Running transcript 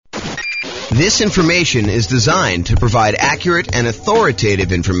This information is designed to provide accurate and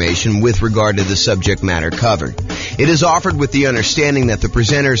authoritative information with regard to the subject matter covered. It is offered with the understanding that the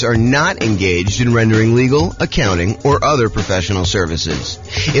presenters are not engaged in rendering legal, accounting, or other professional services.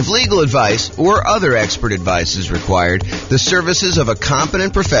 If legal advice or other expert advice is required, the services of a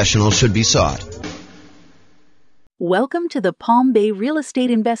competent professional should be sought. Welcome to the Palm Bay Real Estate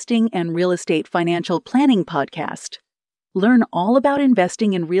Investing and Real Estate Financial Planning Podcast. Learn all about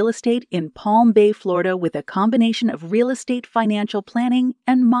investing in real estate in Palm Bay, Florida, with a combination of real estate financial planning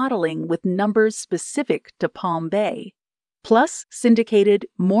and modeling with numbers specific to Palm Bay. Plus, syndicated,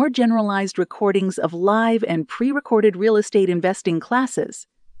 more generalized recordings of live and pre-recorded real estate investing classes,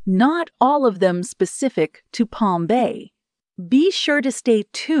 not all of them specific to Palm Bay. Be sure to stay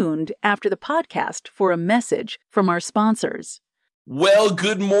tuned after the podcast for a message from our sponsors. Well,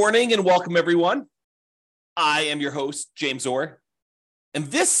 good morning and welcome, everyone. I am your host, James Orr, and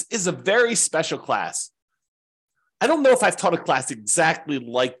this is a very special class. I don't know if I've taught a class exactly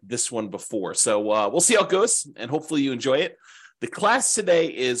like this one before, so we'll see how it goes, and hopefully you enjoy it. The class today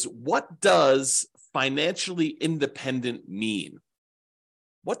is, what does financially independent mean?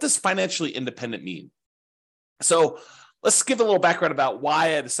 What does financially independent mean? So let's give a little background about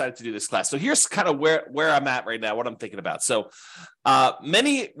why I decided to do this class. So here's kind of where I'm at right now, what I'm thinking about. So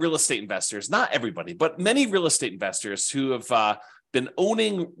many real estate investors, not everybody, but many real estate investors who have been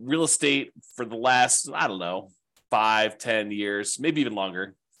owning real estate for the last, 5-10 years, maybe even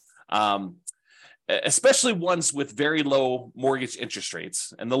longer, especially ones with very low mortgage interest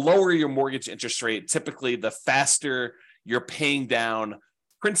rates. And the lower your mortgage interest rate, typically the faster you're paying down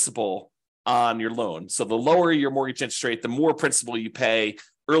principal on your loan. So the lower your mortgage interest rate, the more principal you pay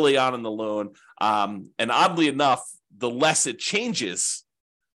early on in the loan. And oddly enough, the less it changes,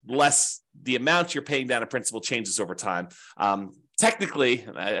 less the amount you're paying down in principal changes over time. Technically,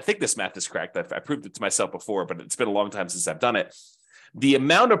 I think this math is correct. I proved it to myself before, but it's been a long time since I've done it. The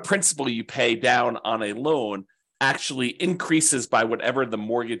amount of principal you pay down on a loan actually increases by whatever the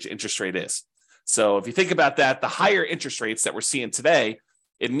mortgage interest rate is. So if you think about that, the higher interest rates that we're seeing today,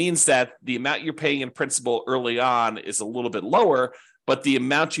 it means that the amount you're paying in principal early on is a little bit lower, but the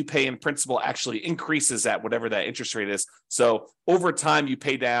amount you pay in principal actually increases at whatever that interest rate is. So over time, you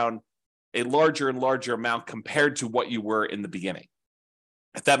pay down a larger and larger amount compared to what you were in the beginning,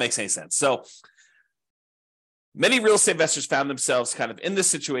 if that makes any sense. So many real estate investors found themselves kind of in this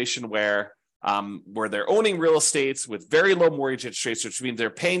situation where they're owning real estates with very low mortgage interest rates, which means they're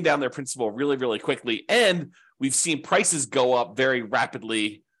paying down their principal really, really quickly. And we've seen prices go up very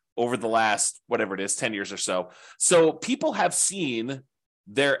rapidly over the last, 10 years or so. So people have seen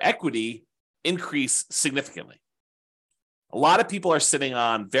their equity increase significantly. A lot of people are sitting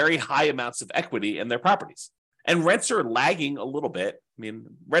on very high amounts of equity in their properties. And rents are lagging a little bit. I mean,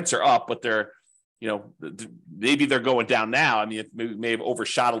 rents are up, but they're, maybe they're going down now. I mean, it may have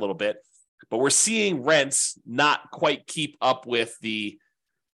overshot a little bit. But we're seeing rents not quite keep up with the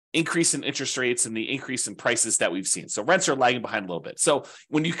increase in interest rates and the increase in prices that we've seen. So rents are lagging behind a little bit. So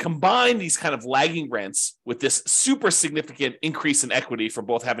when you combine these kind of lagging rents with this super significant increase in equity from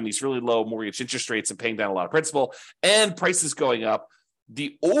both having these really low mortgage interest rates and paying down a lot of principal and prices going up,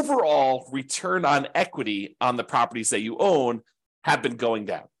 the overall return on equity on the properties that you own have been going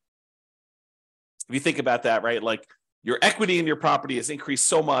down. If you think about that, right? Like, your equity in your property has increased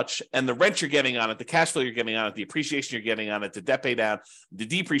so much, and the rent you're getting on it, the cash flow you're getting on it, the appreciation you're getting on it, the debt pay down, the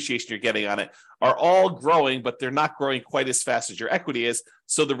depreciation you're getting on it are all growing, but they're not growing quite as fast as your equity is.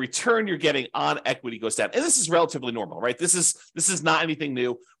 So the return you're getting on equity goes down. And this is relatively normal, right? This is not anything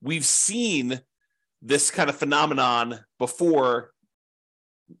new. We've seen this kind of phenomenon before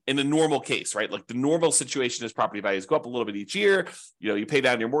in a normal case, right? Like, the normal situation is property values go up a little bit each year. You pay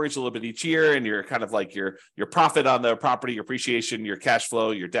down your mortgage a little bit each year, and you're kind of like your profit on the property, your appreciation, your cash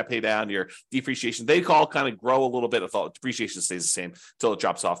flow, your debt pay down, your depreciation, they all kind of grow a little bit. Depreciation stays the same until it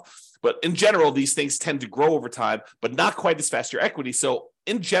drops off. But in general, these things tend to grow over time, but not quite as fast as your equity. So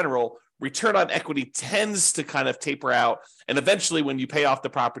in general, return on equity tends to kind of taper out. And eventually, when you pay off the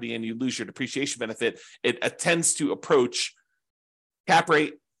property and you lose your depreciation benefit, it tends to approach cap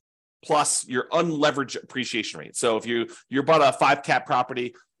rate plus your unleveraged appreciation rate. So if you bought a 5 cap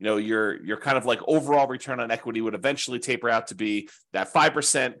property, your kind of like overall return on equity would eventually taper out to be that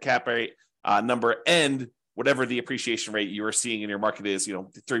 5% cap rate number, and whatever the appreciation rate you are seeing in your market is,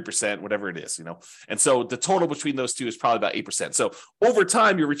 3%, whatever it is, And so the total between those two is probably about 8%. So over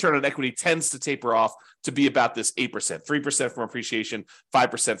time, your return on equity tends to taper off to be about this 8%, 3% from appreciation,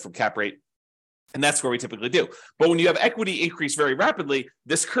 5% from cap rate. And that's where we typically do. But when you have equity increase very rapidly,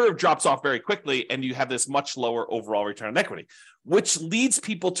 this curve drops off very quickly, and you have this much lower overall return on equity, which leads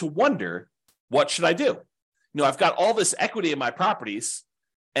people to wonder, What should I do? I've got all this equity in my properties,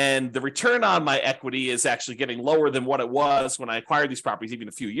 and the return on my equity is actually getting lower than what it was when I acquired these properties even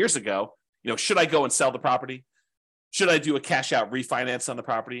a few years ago. Should I go and sell the property? Should I do a cash out refinance on the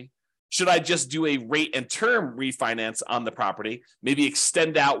property? Should I just do a rate and term refinance on the property? Maybe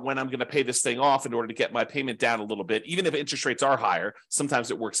extend out when I'm going to pay this thing off in order to get my payment down a little bit. Even if interest rates are higher,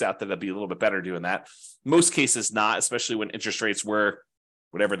 sometimes it works out that it'll be a little bit better doing that. Most cases not, especially when interest rates were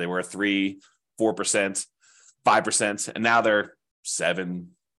whatever they were, 3%, 4%, 5%, and now they're 7%,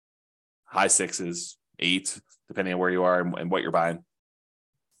 high 6s, 8%, depending on where you are and what you're buying.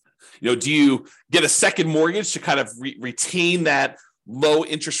 Do you get a second mortgage to kind of retain that low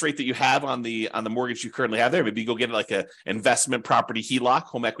interest rate that you have on the mortgage you currently have there? Maybe you go get like a investment property HELOC,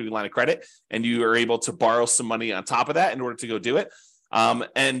 home equity line of credit, and you are able to borrow some money on top of that in order to go do it.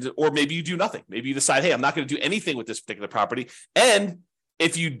 Or maybe you do nothing. Maybe you decide, hey, I'm not going to do anything with this particular property. And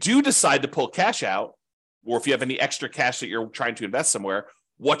if you do decide to pull cash out, or if you have any extra cash that you're trying to invest somewhere,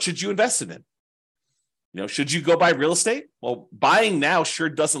 what should you invest it in? Should you go buy real estate? Well, buying now sure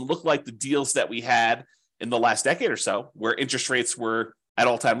doesn't look like the deals that we had in the last decade or so, where interest rates were at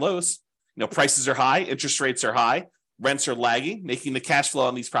all-time lows. Prices are high, interest rates are high, rents are lagging, making the cash flow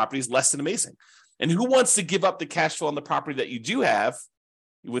on these properties less than amazing. And who wants to give up the cash flow on the property that you do have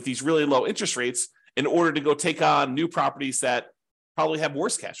with these really low interest rates in order to go take on new properties that probably have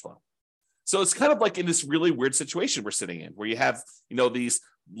worse cash flow? So it's kind of like in this really weird situation we're sitting in, where you have, these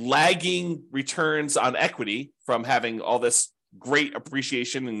lagging returns on equity from having all this great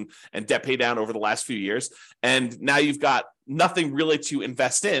appreciation and debt pay down over the last few years. And now you've got nothing really to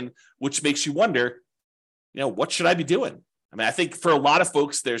invest in, which makes you wonder, what should I be doing? I think for a lot of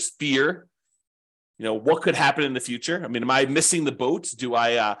folks, there's fear. What could happen in the future? Am I missing the boat? Do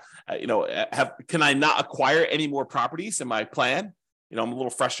I, can I not acquire any more properties in my plan? I'm a little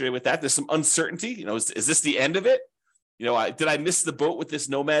frustrated with that. There's some uncertainty. Is this the end of it? Did I miss the boat with this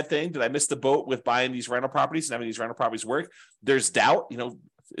nomad thing? Did I miss the boat with buying these rental properties and having these rental properties work? There's doubt.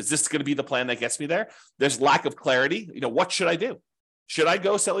 Is this going to be the plan that gets me there? There's lack of clarity. What should I do? Should I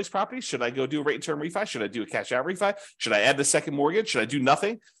go sell these properties? Should I go do a rate and term refi? Should I do a cash out refi? Should I add the second mortgage? Should I do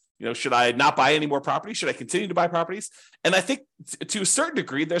nothing? Should I not buy any more properties? Should I continue to buy properties? And I think to a certain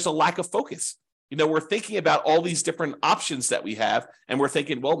degree, there's a lack of focus. We're thinking about all these different options that we have, and we're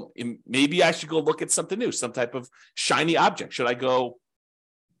thinking, well, maybe I should go look at something new, some type of shiny object. Should I go,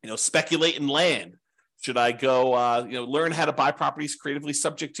 speculate in land? Should I go, learn how to buy properties creatively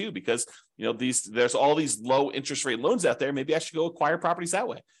subject to? Because, there's all these low interest rate loans out there. Maybe I should go acquire properties that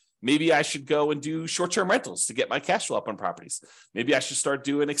way. Maybe I should go and do short-term rentals to get my cash flow up on properties. Maybe I should start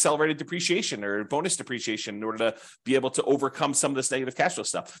doing accelerated depreciation or bonus depreciation in order to be able to overcome some of this negative cash flow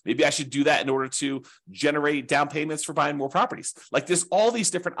stuff. Maybe I should do that in order to generate down payments for buying more properties. Like there's all these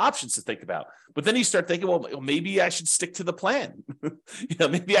different options to think about. But then you start thinking, well, maybe I should stick to the plan.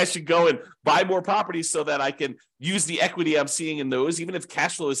 Maybe I should go and buy more properties so that I can use the equity I'm seeing in those, even if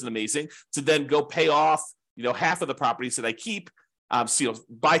cash flow isn't amazing, to then go pay off, half of the properties that I keep.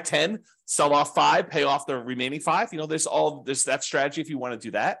 Buy 10, sell off 5, pay off the remaining 5. There's that strategy if you want to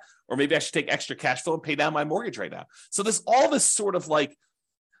do that. Or maybe I should take extra cash flow and pay down my mortgage right now. So there's all this sort of like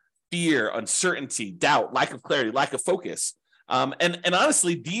fear, uncertainty, doubt, lack of clarity, lack of focus. And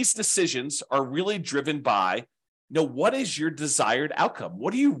honestly, these decisions are really driven by, what is your desired outcome?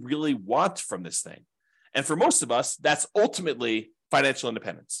 What do you really want from this thing? And for most of us, that's ultimately financial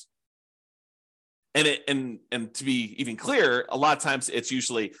independence. And to be even clearer, a lot of times it's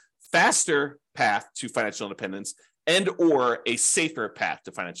usually faster path to financial independence and or a safer path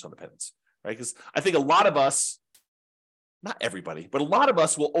to financial independence, right? Because I think a lot of us, not everybody, but a lot of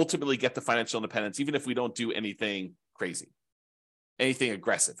us will ultimately get to financial independence, even if we don't do anything crazy, anything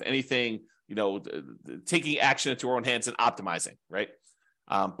aggressive, anything, taking action into our own hands and optimizing, right?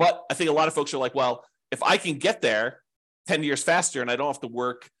 But I think a lot of folks are like, well, if I can get there 10 years faster and I don't have to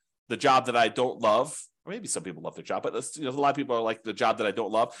work the job that I don't love, or maybe some people love their job, but a lot of people are like the job that I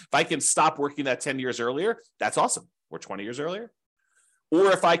don't love. If I can stop working that 10 years earlier, that's awesome. Or 20 years earlier.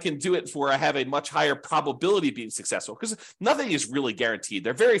 Or if I can do it where I have a much higher probability of being successful, because nothing is really guaranteed.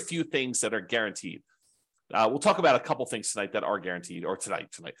 There are very few things that are guaranteed. We'll talk about a couple things tonight that are guaranteed, or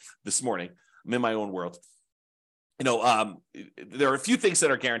this morning. I'm in my own world. There are a few things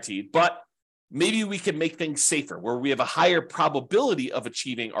that are guaranteed, but maybe we can make things safer where we have a higher probability of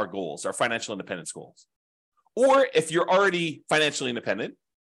achieving our goals, our financial independence goals. Or if you're already financially independent,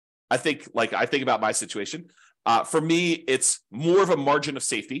 I think about my situation. For me, it's more of a margin of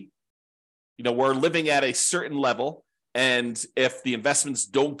safety. We're living at a certain level. And if the investments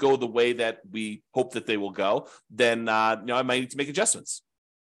don't go the way that we hope that they will go, then I might need to make adjustments.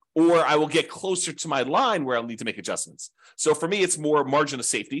 or I will get closer to my line where I'll need to make adjustments. So for me, it's more margin of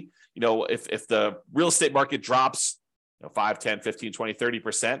safety. If the real estate market drops 5, 10, 15, 20,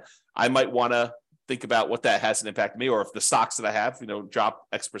 30%, I might want to think about what that has an impact on me. Or if the stocks that I have, drop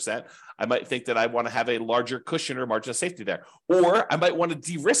X percent, I might think that I want to have a larger cushion or margin of safety there. Or I might want to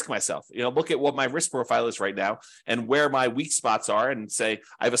de-risk myself, look at what my risk profile is right now and where my weak spots are and say,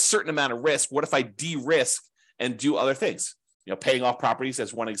 I have a certain amount of risk. What if I de-risk and do other things? Paying off properties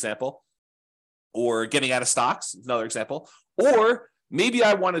as one example, or getting out of stocks is another example. Or maybe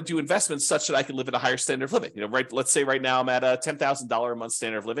I want to do investments such that I can live at a higher standard of living. Right? Let's say right now I'm at a $10,000 a month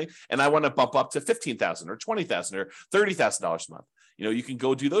standard of living, and I want to bump up to $15,000 or $20,000 or $30,000 a month. You can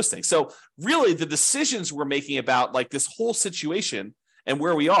go do those things. So really, the decisions we're making about like this whole situation and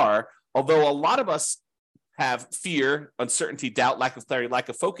where we are, although a lot of us have fear, uncertainty, doubt, lack of clarity, lack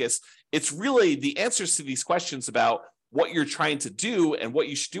of focus, it's really the answers to these questions about what you're trying to do and what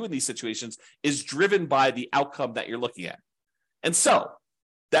you should do in these situations is driven by the outcome that you're looking at. And so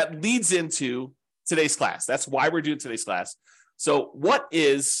that leads into today's class. That's why we're doing today's class. So what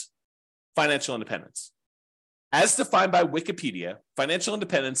is financial independence? As defined by Wikipedia, financial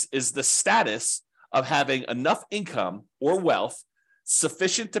independence is the status of having enough income or wealth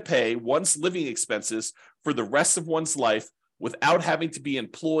sufficient to pay one's living expenses for the rest of one's life without having to be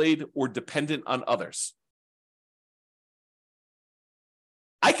employed or dependent on others.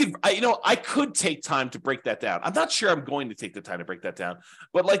 I could take time to break that down. I'm not sure I'm going to take the time to break that down,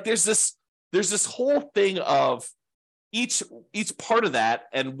 but like there's this whole thing of each part of that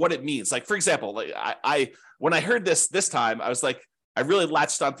and what it means. Like, for example, like I when I heard this time, I was like, I really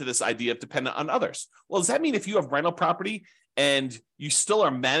latched onto this idea of dependent on others. Well, does that mean if you have rental property and you still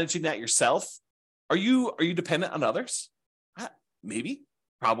are managing that yourself, are you dependent on others? Maybe,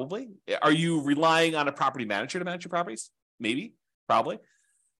 probably. Are you relying on a property manager to manage your properties? Maybe, probably.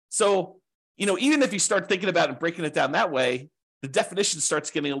 So, even if you start thinking about it and breaking it down that way, the definition starts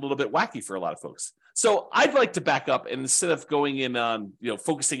getting a little bit wacky for a lot of folks. So I'd like to back up, and instead of going in on,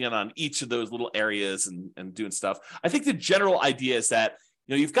 focusing in on each of those little areas and doing stuff, I think the general idea is that,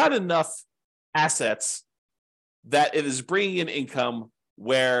 you've got enough assets that it is bringing in income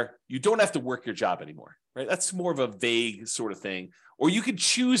where you don't have to work your job anymore, right? That's more of a vague sort of thing. Or you can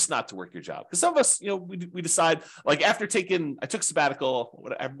choose not to work your job. Because some of us, we decide, like I took sabbatical,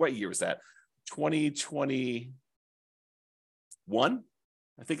 what year was that? 2021?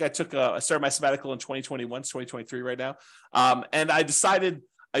 I think I started my sabbatical in 2021, it's 2023 right now. And I decided,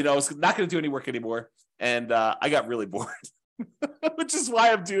 I was not going to do any work anymore. And I got really bored, which is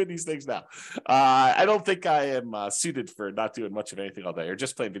why I'm doing these things now. I don't think I am suited for not doing much of anything all day or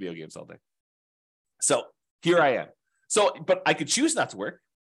just playing video games all day. So here I am. So, but I could choose not to work.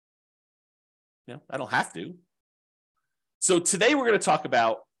 I don't have to. So today we're going to talk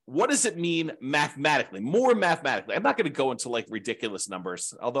about what does it mean mathematically, more mathematically. I'm not going to go into like ridiculous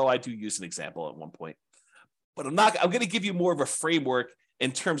numbers, although I do use an example at one point. But I'm going to give you more of a framework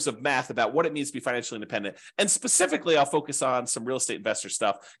in terms of math about what it means to be financially independent. And specifically, I'll focus on some real estate investor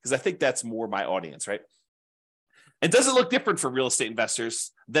stuff because I think that's more my audience, right? And does it look different for real estate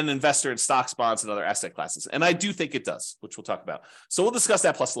investors than an investor in stocks, bonds, and other asset classes? And I do think it does, which we'll talk about. So we'll discuss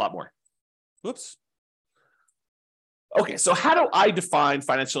that plus a lot more. Whoops. Okay, so how do I define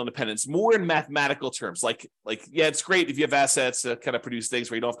financial independence more in mathematical terms? Like, yeah, it's great if you have assets that kind of produce things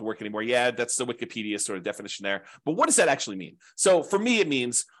where you don't have to work anymore. Yeah, that's the Wikipedia sort of definition there. But what does that actually mean? So for me, it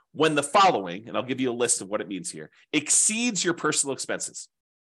means when the following, and I'll give you a list of what it means here, exceeds your personal expenses.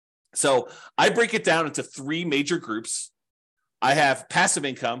 So I break it down into three major groups. I have passive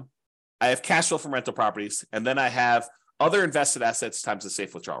income, I have cash flow from rental properties, and then I have other invested assets times the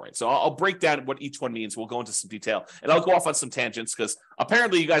safe withdrawal rate. So I'll break down what each one means. We'll go into some detail, and I'll go off on some tangents because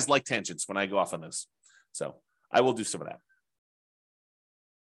apparently you guys like tangents when I go off on this. So I will do some of that.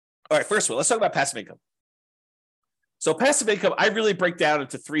 All right, first of all, let's talk about passive income. So passive income, I really break down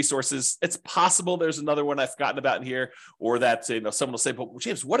into three sources. It's possible there's another one I've forgotten about in here, or that someone will say, "But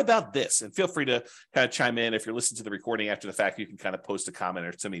James, what about this?" And feel free to kind of chime in. If you're listening to the recording after the fact, you can kind of post a comment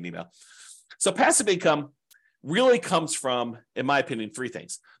or send me an email. So passive income really comes from, in my opinion, three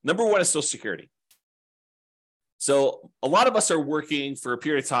things. Number one is Social Security. So a lot of us are working for a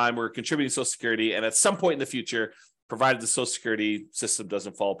period of time, we're contributing to Social Security, and at some point in the future, provided the Social Security system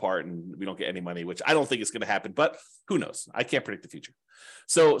doesn't fall apart and we don't get any money, which I don't think is going to happen, but who knows? I can't predict the future.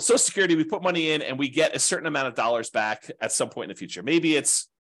 So Social Security, we put money in and we get a certain amount of dollars back at some point in the future. Maybe it's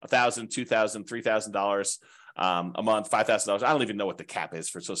 $1,000, $2,000, $3,000 a month, $5,000. I don't even know what the cap is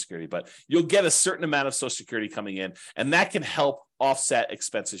for Social Security, but you'll get a certain amount of Social Security coming in, and that can help offset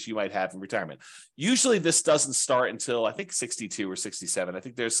expenses you might have in retirement. Usually this doesn't start until I think 62 or 67. I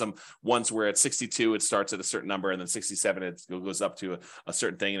think there's some ones where at 62 it starts at a certain number, and then 67 it goes up to a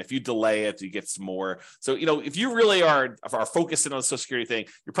certain thing. And if you delay it, you get some more. So, if you really are focusing on the Social Security thing,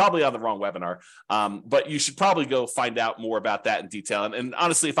 you're probably on the wrong webinar. But you should probably go find out more about that in detail. And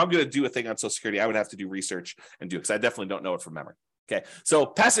honestly, if I'm going to do a thing on Social Security, I would have to do research and do it, because I definitely don't know it from memory. Okay, so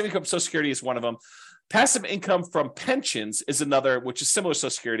passive income Social Security is one of them. Passive income from pensions is another, which is similar to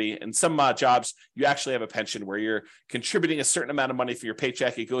Social Security. In some jobs, you actually have a pension where you're contributing a certain amount of money for your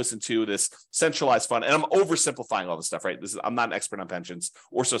paycheck. It goes into this centralized fund. And I'm oversimplifying all this stuff, right? I'm not an expert on pensions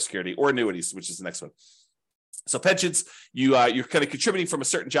or Social Security or annuities, which is the next one. So pensions, you're kind of contributing from a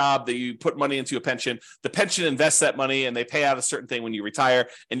certain job that you put money into a pension. The pension invests that money and they pay out a certain thing when you retire,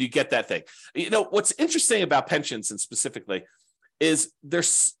 and you get that thing. What's interesting about pensions, and specifically, is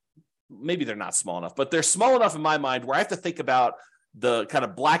maybe they're not small enough, but they're small enough in my mind where I have to think about the kind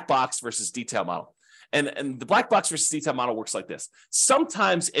of black box versus detail model. And the black box versus detail model works like this.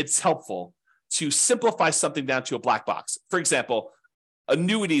 Sometimes it's helpful to simplify something down to a black box. For example,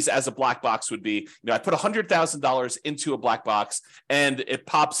 annuities as a black box would be, I put $100,000 into a black box and it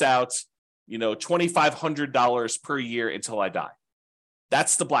pops out, $2,500 per year until I die.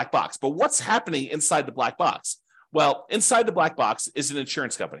 That's the black box. But what's happening inside the black box? Well, inside the black box is an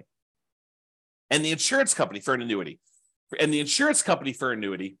insurance company. And the insurance company for an annuity,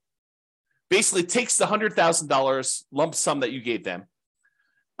 basically takes the $100,000 lump sum that you gave them,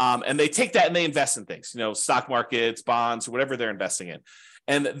 and they take that and they invest in things, stock markets, bonds, whatever they're investing in.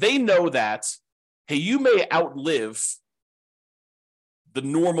 And they know that, hey, you may outlive the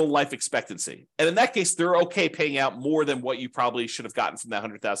normal life expectancy. And in that case, they're okay paying out more than what you probably should have gotten from that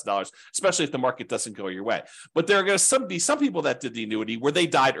 $100,000, especially if the market doesn't go your way. But there are going to be some people that did the annuity where they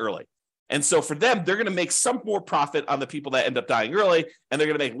died early. And so for them, they're going to make some more profit on the people that end up dying early, and they're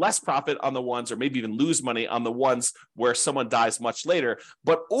going to make less profit on the ones, or maybe even lose money on the ones where someone dies much later.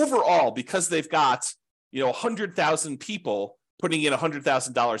 But overall, because they've got, 100,000 people putting in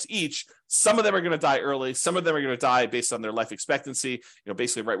 $100,000 each, some of them are going to die early. Some of them are going to die based on their life expectancy,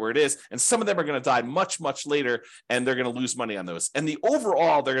 basically right where it is. And some of them are going to die much, much later, and they're going to lose money on those. And the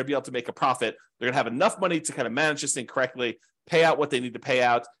overall, they're going to be able to make a profit. They're going to have enough money to kind of manage this thing correctly, pay out what they need to pay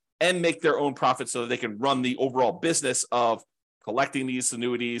out, and make their own profit so that they can run the overall business of collecting these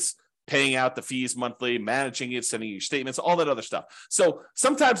annuities, paying out the fees monthly, managing it, sending you statements, all that other stuff. So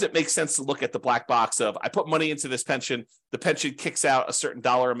sometimes it makes sense to look at the black box of, I put money into this pension, the pension kicks out a certain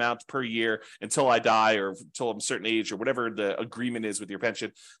dollar amount per year until I die, or until I'm a certain age, or whatever the agreement is with your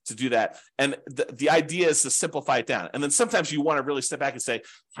pension to do that. And the idea is to simplify it down. And then sometimes you want to really step back and say,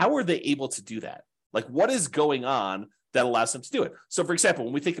 how are they able to do that? Like, what is going on that allows them to do it? So for example,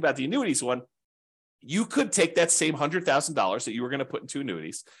 when we think about the annuities one, you could take that same $100,000 that you were going to put into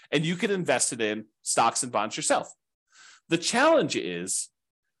annuities, and you could invest it in stocks and bonds yourself. The challenge is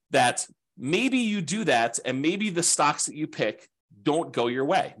that maybe you do that, and maybe the stocks that you pick don't go your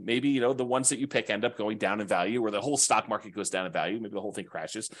way. Maybe, the ones that you pick end up going down in value, or the whole stock market goes down in value. Maybe the whole thing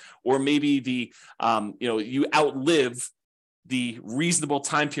crashes, or maybe you outlive the reasonable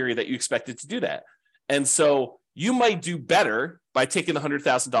time period that you expected to do that. And so you might do better by taking the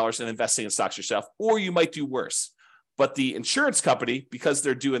 $100,000 and investing in stocks yourself, or you might do worse. But the insurance company, because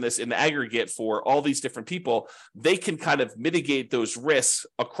they're doing this in aggregate for all these different people, they can kind of mitigate those risks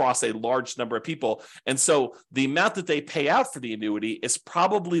across a large number of people. And so the amount that they pay out for the annuity is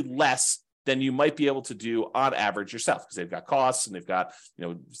probably less than you might be able to do on average yourself, because they've got costs and they've got,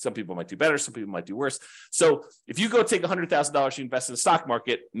 some people might do better, some people might do worse. So if you go take $100,000, you invest in the stock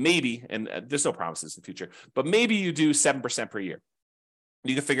market, maybe, and there's no promises in the future, but maybe you do 7% per year.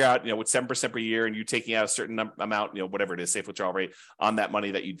 You can figure out, with 7% per year, and you taking out a certain amount, whatever it is, safe withdrawal rate on that money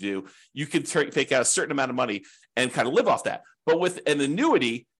that you do, you can take out a certain amount of money and kind of live off that. But with an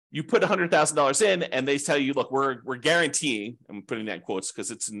annuity, you put $100,000 in, and they tell you, look, we're guaranteeing, I'm putting that in quotes because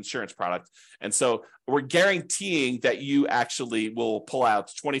it's an insurance product. And so we're guaranteeing that you actually will pull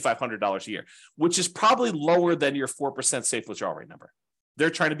out $2,500 a year, which is probably lower than your 4% safe withdrawal rate number. They're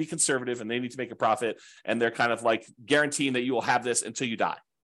trying to be conservative and they need to make a profit. And they're kind of like guaranteeing that you will have this until you die,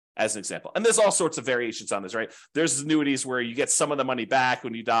 as an example. And there's all sorts of variations on this, right? There's annuities where you get some of the money back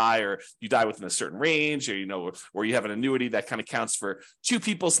when you die, or you die within a certain range, or, or you have an annuity that kind of counts for two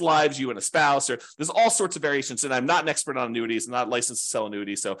people's lives, you and a spouse, or there's all sorts of variations. And I'm not an expert on annuities. I'm not licensed to sell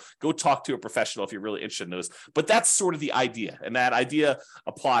annuities. So go talk to a professional if you're really interested in those. But that's sort of the idea. And that idea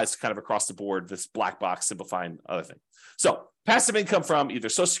applies kind of across the board, this black box simplifying other thing. So passive income from either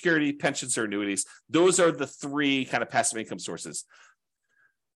Social Security, pensions, or annuities. Those are the three kind of passive income sources.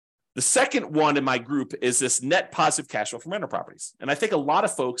 The second one in my group is this net positive cash flow from rental properties. And I think a lot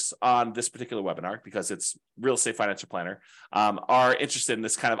of folks on this particular webinar, because it's Real Estate Financial Planner, are interested in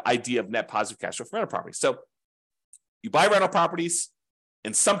this kind of idea of net positive cash flow from rental properties. So you buy rental properties.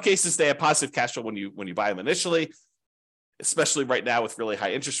 In some cases, they have positive cash flow when you buy them initially, especially right now with really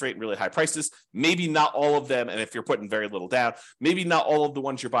high interest rate and really high prices. Maybe not all of them, and if you're putting very little down, maybe not all of the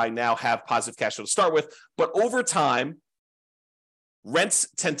ones you're buying now have positive cash flow to start with. But over time, rents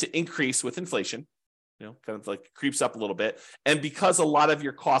tend to increase with inflation, kind of like creeps up a little bit. And because a lot of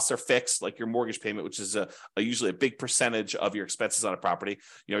your costs are fixed, like your mortgage payment, which is usually a big percentage of your expenses on a property,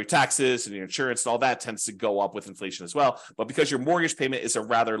 your taxes and your insurance and all that tends to go up with inflation as well. But because your mortgage payment is a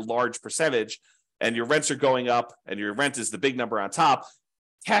rather large percentage and your rents are going up and your rent is the big number on top,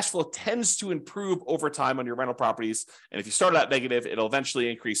 cash flow tends to improve over time on your rental properties. And if you start out negative, it'll eventually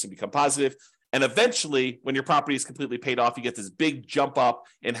increase and become positive. And eventually, when your property is completely paid off, you get this big jump up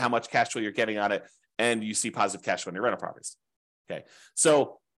in how much cash flow you're getting on it, and you see positive cash flow on your rental properties. Okay,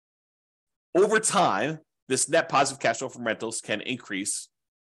 so over time, this net positive cash flow from rentals can increase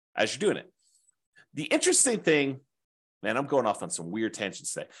as you're doing it. The interesting thing, man, I'm going off on some weird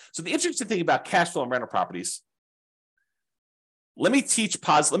tangents today. So the interesting thing about cash flow on rental properties, let me teach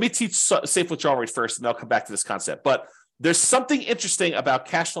safe withdrawal rate first, and I'll come back to this concept. But there's something interesting about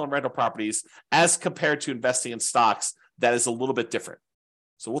cash flow on rental properties as compared to investing in stocks that is a little bit different.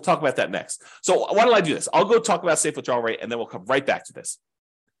 So we'll talk about that next. So why don't I do this? I'll go talk about safe withdrawal rate, and then we'll come right back to this.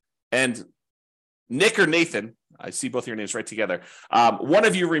 And Nick or Nathan, I see both of your names right together. One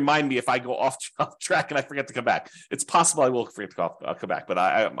of you remind me if I go off track and I forget to come back. It's possible I will forget to come back, but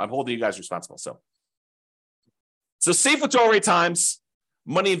I'm holding you guys responsible. So safe withdrawal rate times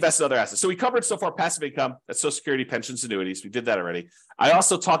money invested in other assets. So we covered so far passive income, that's Social Security, pensions, annuities. We did that already. I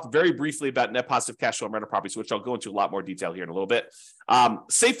also talked very briefly about net positive cash flow on rental properties, which I'll go into a lot more detail here in a little bit.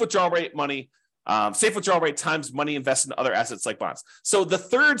 Safe withdrawal rate money, safe withdrawal rate times money invested in other assets like bonds. So the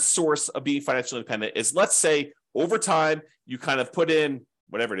third source of being financially independent is, let's say over time, you kind of put in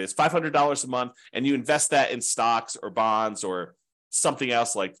whatever it is, $500 a month, and you invest that in stocks or bonds or something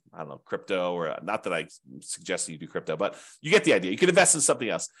else like, I don't know, crypto, or not that I suggest you do crypto, but you get the idea. You can invest in something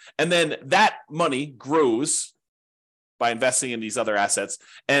else. And then that money grows by investing in these other assets.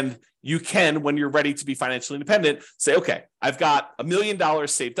 And you can, when you're ready to be financially independent, say, okay, I've got $1 million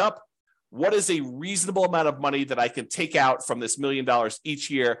saved up. What is a reasonable amount of money that I can take out from this $1 million each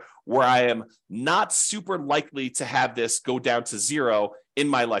year where I am not super likely to have this go down to zero in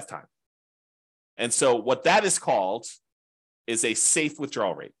my lifetime? And so what that is called is a safe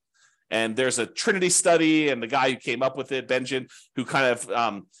withdrawal rate. And there's a Trinity study, and the guy who came up with it, Benjamin, who kind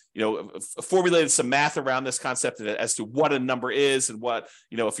of formulated some math around this concept as to what a number is and what,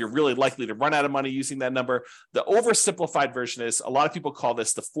 if you're really likely to run out of money using that number. The oversimplified version is, a lot of people call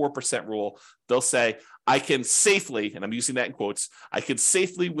this the 4% rule. They'll say, I can safely, and I'm using that in quotes, I can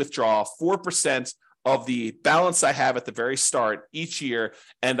safely withdraw 4% of the balance I have at the very start each year,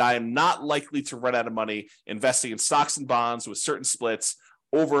 and I am not likely to run out of money investing in stocks and bonds with certain splits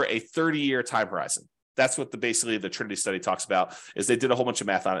over a 30-year time horizon. That's what basically the Trinity study talks about, is they did a whole bunch of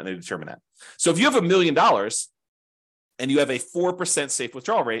math on it and they determined that. So if you have $1 million and you have a 4% safe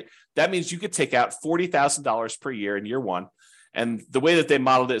withdrawal rate, that means you could take out $40,000 per year in year one. And the way that they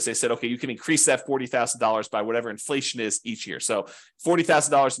modeled it is they said, okay, you can increase that $40,000 by whatever inflation is each year. So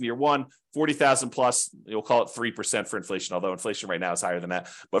 $40,000 in year one, $40,000 plus, you'll call it 3% for inflation, although inflation right now is higher than that.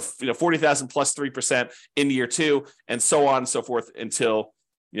 But $40,000 plus 3% in year two, and so on and so forth until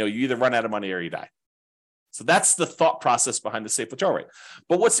you either run out of money or you die. So that's the thought process behind the safe withdrawal rate.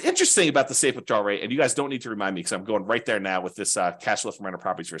 But what's interesting about the safe withdrawal rate, and you guys don't need to remind me because I'm going right there now with this cash flow from rental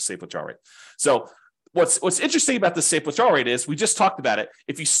properties for a safe withdrawal rate. So What's interesting about the safe withdrawal rate is, we just talked about it.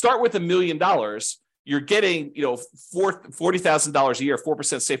 If you start with $1 million, you're getting $40,000 a year,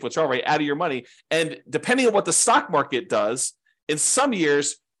 4% safe withdrawal rate out of your money. And depending on what the stock market does, in some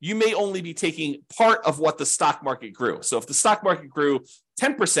years, you may only be taking part of what the stock market grew. So if the stock market grew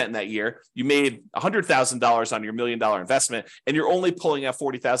 10% in that year, you made $100,000 on your $1 million investment, and you're only pulling out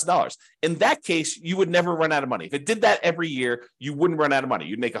 $40,000. In that case, you would never run out of money. If it did that every year, you wouldn't run out of money.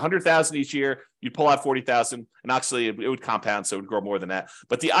 You'd make $100,000 each year, you'd pull out $40,000, and actually it would compound, so it would grow more than that.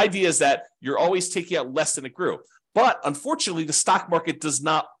 But the idea is that you're always taking out less than it grew. But unfortunately, the stock market does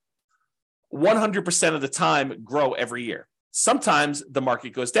not 100% of the time grow every year. Sometimes the market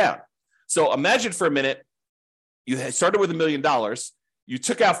goes down. So imagine for a minute, you started with $1 million. You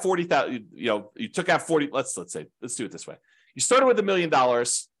took out 40,000, you took out 40, let's do it this way. You started with $1 million.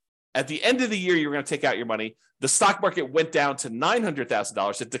 At the end of the year, you're going to take out your money. The stock market went down to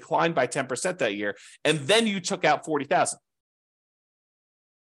 $900,000. It declined by 10% that year. And then you took out 40,000.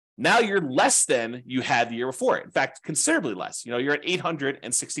 Now you're less than you had the year before. In fact, considerably less. You're at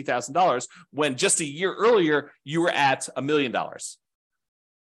 $860,000 when just a year earlier you were at $1 million.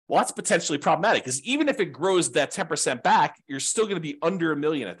 Well, that's potentially problematic because even if it grows that 10% back, you're still going to be under $1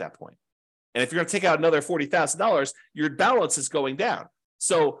 million at that point. And if you're going to take out another $40,000, your balance is going down.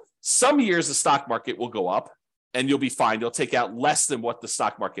 So some years the stock market will go up and you'll be fine. You'll take out less than what the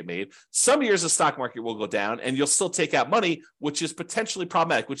stock market made. Some years the stock market will go down and you'll still take out money, which is potentially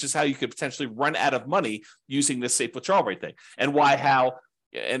problematic, which is how you could potentially run out of money using this safe withdrawal rate thing. And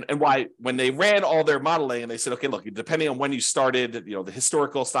why when they ran all their modeling and they said, okay, look, depending on when you started, the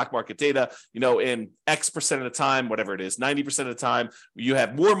historical stock market data, in X percent of the time, whatever it is, 90% of the time, you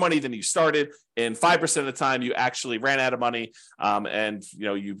have more money than you started. In 5% of the time, you actually ran out of money and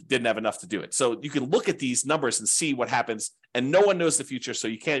you didn't have enough to do it. So you can look at these numbers and see what happens, and no one knows the future, so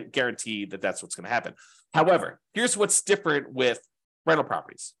you can't guarantee that that's what's going to happen. However, here's what's different with rental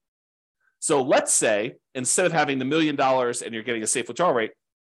properties. So let's say instead of having the $1 million and you're getting a safe withdrawal rate,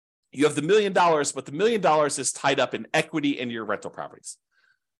 you have the $1 million, but the $1 million is tied up in equity in your rental properties,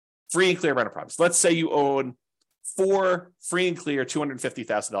 free and clear rental properties. Let's say you own 4 free and clear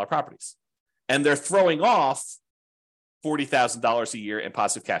 $250,000 properties, and they're throwing off $40,000 a year in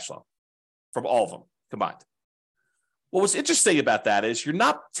positive cash flow from all of them combined. Well, what's interesting about that is you're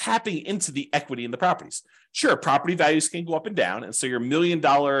not tapping into the equity in the properties. Sure, property values can go up and down, and so your $1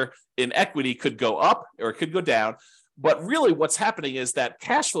 million in equity could go up or it could go down. But really what's happening is that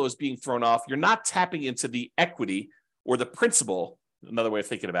cash flow is being thrown off. You're not tapping into the equity or the principal, another way of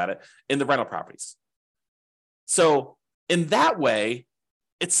thinking about it, in the rental properties. So in that way,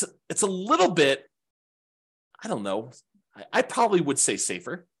 it's a little bit, I don't know, I probably would say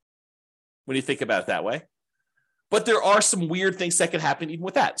safer when you think about it that way. But there are some weird things that could happen even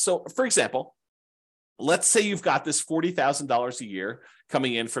with that. So for example, let's say you've got this $40,000 a year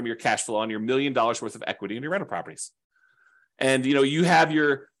coming in from your cash flow on your $1 million worth of equity in your rental properties. And you have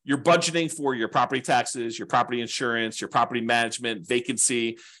your budgeting for your property taxes, your property insurance, your property management,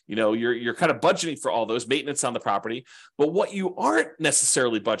 vacancy, you're kind of budgeting for all those, maintenance on the property. But what you aren't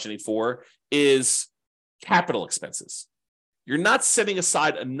necessarily budgeting for is capital expenses. You're not setting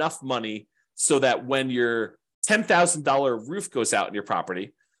aside enough money so that when your $10,000 roof goes out in your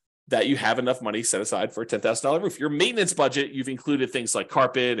property, that you have enough money set aside for a $10,000 roof. Your maintenance budget, you've included things like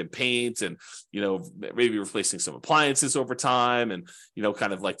carpet and paint and, maybe replacing some appliances over time and,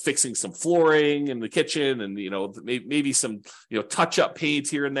 kind of like fixing some flooring in the kitchen and, maybe some, touch-up paint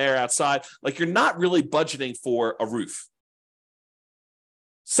here and there outside. Like you're not really budgeting for a roof.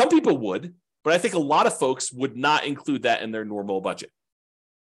 Some people would, but I think a lot of folks would not include that in their normal budget.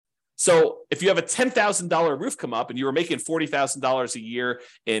 So if you have a $10,000 roof come up and you were making $40,000 a year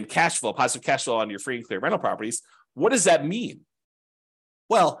in cash flow, positive cash flow on your free and clear rental properties, what does that mean?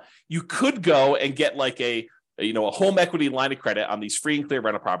 Well, you could go and get like a home equity line of credit on these free and clear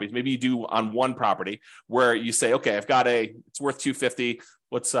rental properties. Maybe you do on one property where you say, okay, it's worth $250.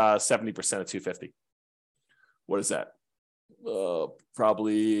 What's 70% of $250? What is that?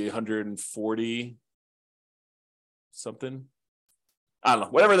 Probably 140 something. I don't know,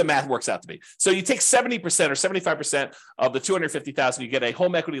 whatever the math works out to be. So you take 70% or 75% of the $250,000, you get a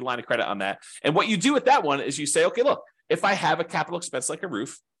home equity line of credit on that. And what you do with that one is you say, okay, look, if I have a capital expense like a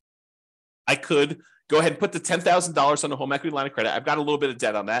roof, I could go ahead and put the $10,000 on the home equity line of credit. I've got a little bit of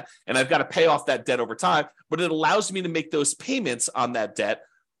debt on that, and I've got to pay off that debt over time, but it allows me to make those payments on that debt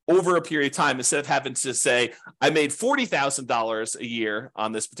over a period of time instead of having to say, I made $40,000 a year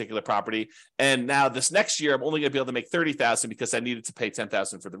on this particular property, and now this next year I'm only going to be able to make $30,000 because I needed to pay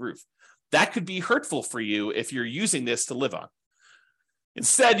 $10,000 for the roof. That could be hurtful for you if you're using this to live on.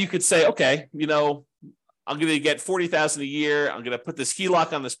 Instead, you could say, okay, I'm going to get $40,000 a year. I'm going to put this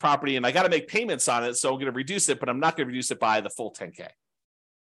HELOC on this property, and I got to make payments on it, so I'm going to reduce it, but I'm not going to reduce it by the full $10K.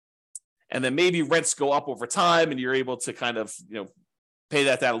 And then maybe rents go up over time, and you're able to kind of, pay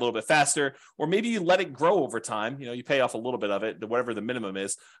that down a little bit faster, or maybe you let it grow over time. You pay off a little bit of it, whatever the minimum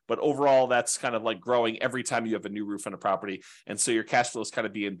is, but overall that's kind of like growing every time you have a new roof on a property. And so your cash flow is kind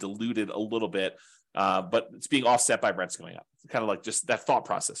of being diluted a little bit, but it's being offset by rents going up. It's kind of like just that thought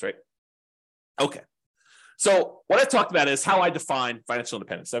process, right? Okay. So what I talked about is how I define financial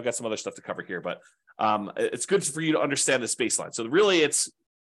independence. So I've got some other stuff to cover here, but it's good for you to understand this baseline. So really it's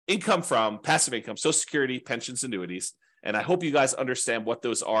income from passive income, Social Security, pensions, annuities. And I hope you guys understand what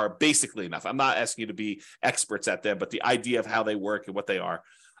those are basically enough. I'm not asking you to be experts at them, but the idea of how they work and what they are.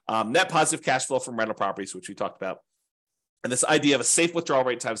 Net positive cash flow from rental properties, which we talked about. And this idea of a safe withdrawal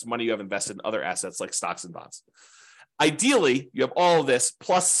rate times money you have invested in other assets like stocks and bonds. Ideally, you have all of this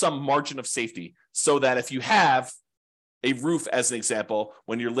plus some margin of safety so that if you have a roof as an example,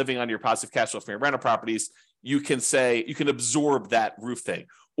 when you're living on your positive cash flow from your rental properties, you can absorb that roof thing.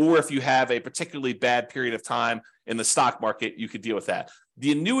 Or if you have a particularly bad period of time in the stock market, you could deal with that.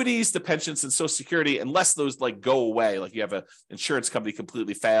 The annuities, the pensions, and Social Security, unless those like go away, like you have an insurance company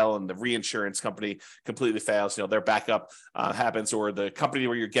completely fail and the reinsurance company completely fails, their backup happens, or the company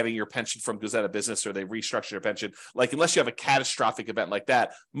where you're getting your pension from goes out of business, or they restructure your pension. Like unless you have a catastrophic event like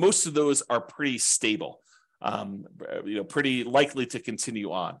that, most of those are pretty stable. Pretty likely to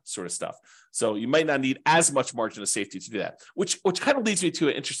continue on, sort of stuff. So you might not need as much margin of safety to do that, which kind of leads me to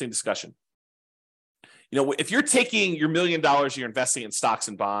an interesting discussion. If you're taking your $1 million, you're investing in stocks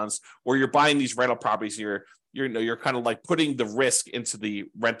and bonds, or you're buying these rental properties, you're kind of like putting the risk into the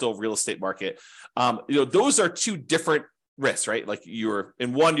rental real estate market. Those are two different risks, right? Like you're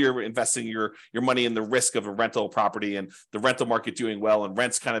investing your money in the risk of a rental property and the rental market doing well and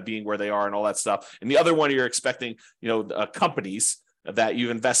rents kind of being where they are and all that stuff. And the other one, you're expecting, companies that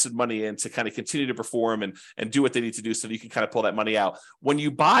you've invested money in to kind of continue to perform and do what they need to do so that you can kind of pull that money out. When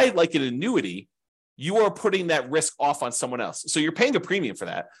you buy like an annuity, you are putting that risk off on someone else. So you're paying a premium for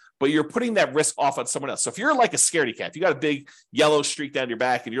that, but you're putting that risk off on someone else. So if you're like a scaredy cat, if you got a big yellow streak down your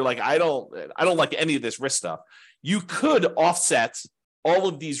back and you're like, I don't like any of this risk stuff, you could offset all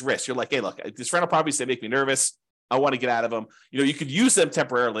of these risks. You're like, hey, look, these rental properties, they make me nervous. I want to get out of them. You could use them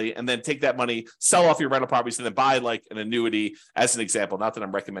temporarily and then take that money, sell off your rental properties, and then buy like an annuity as an example. Not that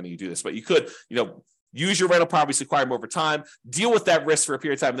I'm recommending you do this, but you could, use your rental properties to acquire them over time, deal with that risk for a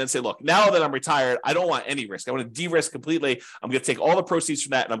period of time, and then say, look, now that I'm retired, I don't want any risk. I want to de-risk completely. I'm going to take all the proceeds from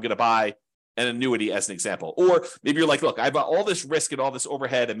that and I'm going to buy an annuity as an example. Or maybe you're like, look, I've got all this risk and all this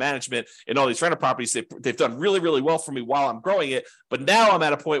overhead and management and all these rental properties. They've done really, really well for me while I'm growing it. But now I'm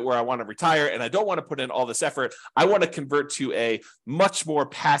at a point where I want to retire and I don't want to put in all this effort. I want to convert to a much more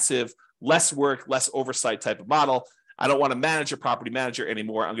passive, less work, less oversight type of model. I don't want to manage a property manager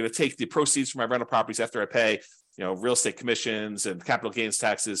anymore. I'm going to take the proceeds from my rental properties after I pay, real estate commissions and capital gains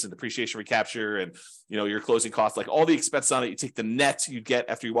taxes and depreciation recapture and, your closing costs, like all the expenses on it. You take the net you get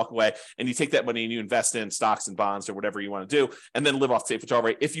after you walk away and you take that money and you invest in stocks and bonds or whatever you want to do, and then live off safe withdrawal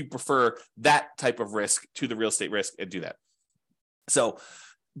rate if you prefer that type of risk to the real estate risk, and do that. So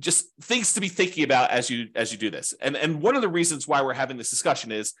just things to be thinking about as you do this. And one of the reasons why we're having this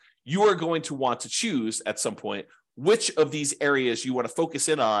discussion is you are going to want to choose at some point which of these areas you want to focus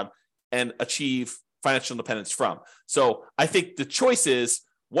in on and achieve financial independence from. So I think the choice is,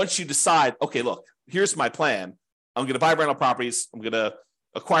 once you decide, okay, look, here's my plan. I'm going to buy rental properties. I'm going to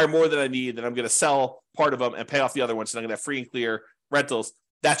acquire more than I need. Then I'm going to sell part of them and pay off the other ones. And I'm going to have free and clear rentals.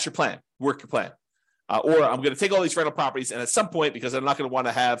 That's your plan. Work your plan. Or I'm going to take all these rental properties, and at some point, because I'm not going to want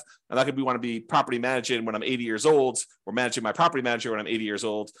to be property managing when I'm 80 years old, or managing my property manager when I'm 80 years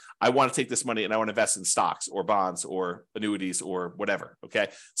old, I want to take this money and I want to invest in stocks or bonds or annuities or whatever. Okay.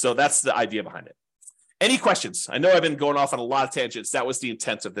 So that's the idea behind it. Any questions? I know I've been going off on a lot of tangents. That was the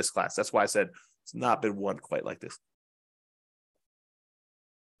intent of this class. That's why I said it's not been one quite like this.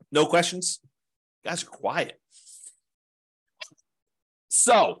 No questions? You guys are quiet.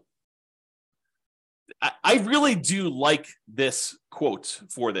 So I really do like this quote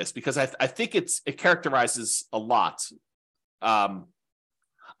for this, because I think it characterizes a lot.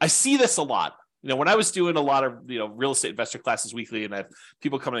 I see this a lot. When I was doing a lot of real estate investor classes weekly, and I have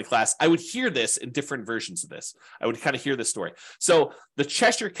people coming to class, I would hear this in different versions of this. I would kind of hear this story. So the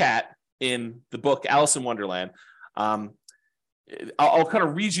Cheshire Cat in the book Alice in Wonderland, I'll kind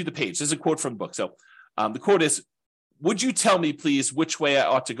of read you the page. This is a quote from the book. So the quote is, "Would you tell me, please, which way I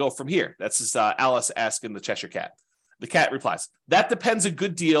ought to go from here?" That's just, Alice asking the Cheshire Cat. The cat replies, "That depends a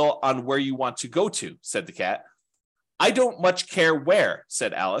good deal on where you want to go to," said the cat. "I don't much care where,"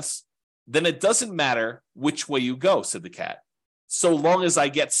 said Alice. "Then it doesn't matter which way you go," said the cat. "So long as I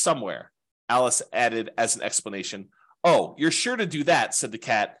get somewhere," Alice added as an explanation. "Oh, you're sure to do that," said the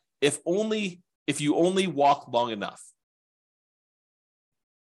cat, if you only walk long enough."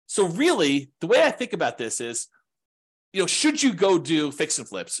 So really, the way I think about this is, should you go do fix and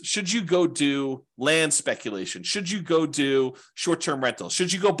flips? Should you go do land speculation? Should you go do short-term rentals?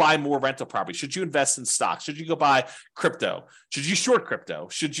 Should you go buy more rental property? Should you invest in stocks? Should you go buy crypto? Should you short crypto?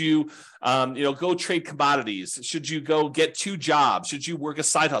 Should you, go trade commodities? Should you go get 2 jobs? Should you work a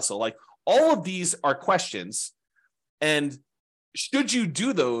side hustle? Like, all of these are questions, and should you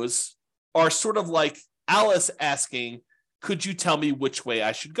do those are sort of like Alice asking, could you tell me which way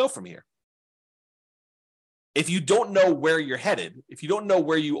I should go from here? If you don't know where you're headed, if you don't know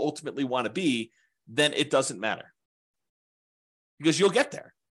where you ultimately want to be, then it doesn't matter, because you'll get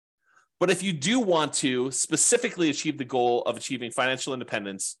there. But if you do want to specifically achieve the goal of achieving financial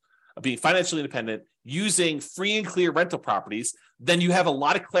independence, of being financially independent using free and clear rental properties, then you have a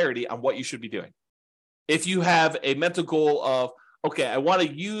lot of clarity on what you should be doing. If you have a mental goal of, okay, I want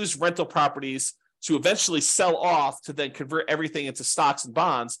to use rental properties to eventually sell off to then convert everything into stocks and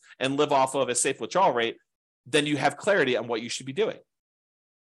bonds and live off of a safe withdrawal rate, then you have clarity on what you should be doing.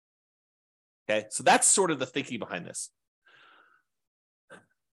 Okay, so that's sort of the thinking behind this.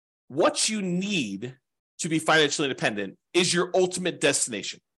 What you need to be financially independent is your ultimate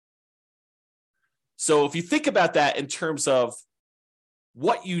destination. So if you think about that in terms of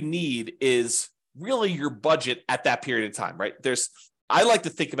what you need is really your budget at that period of time, right? I like to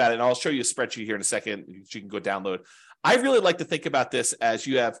think about it, and I'll show you a spreadsheet here in a second, which you can go download. I really like to think about this as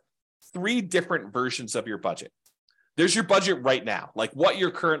you have 3 different versions of your budget. There's your budget right now, like what your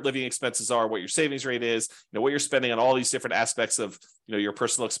current living expenses are, what your savings rate is, what you're spending on all these different aspects of your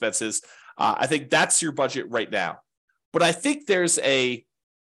personal expenses. I think that's your budget right now. But I think there's look,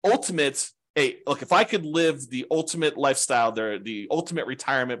 if I could live the ultimate lifestyle, the ultimate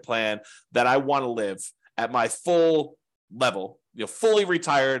retirement plan that I want to live at my full level, fully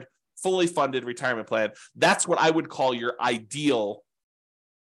retired, fully funded retirement plan, that's what I would call your ideal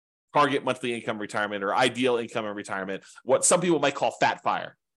target monthly income retirement or ideal income in retirement, what some people might call Fat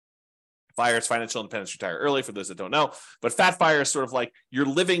FIRE. FIRE is financial independence, retire early, for those that don't know. But Fat FIRE is sort of like you're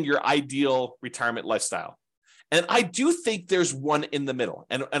living your ideal retirement lifestyle. And I do think there's one in the middle.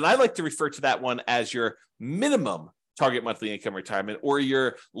 And I like to refer to that one as your minimum target monthly income retirement, or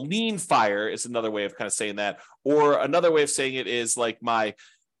your lean FIRE is another way of kind of saying that. Or another way of saying it is like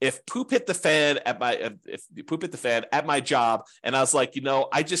if poop hit the fan at my job, and I was like,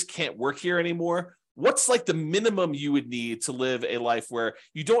 I just can't work here anymore. What's like the minimum you would need to live a life where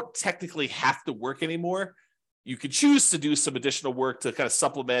you don't technically have to work anymore? You could choose to do some additional work to kind of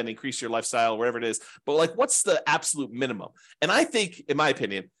supplement, increase your lifestyle, whatever it is. But like, what's the absolute minimum? And I think, in my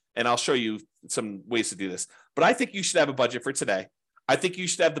opinion, and I'll show you some ways to do this, but I think you should have a budget for today. I think you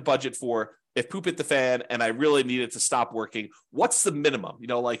should have the budget for if poop hit the fan and I really needed to stop working, what's the minimum?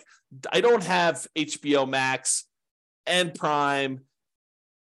 Like I don't have HBO Max and Prime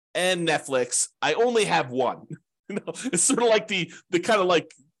and Netflix. I only have one. It's sort of like the kind of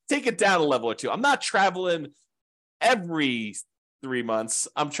like take it down a level or two. I'm not traveling every 3 months.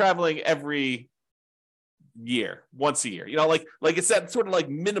 I'm traveling every year, once a year, like it's that sort of like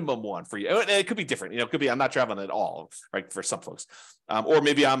minimum one for you. And it could be different, it could be I'm not traveling at all, right, for some folks, or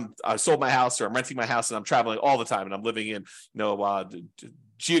maybe I sold my house or I'm renting my house and I'm traveling all the time and I'm living in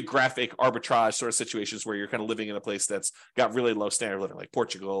geographic arbitrage sort of situations where you're kind of living in a place that's got really low standard of living, like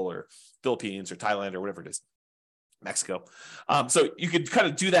Portugal or Philippines or Thailand or whatever it is, Mexico. So you could kind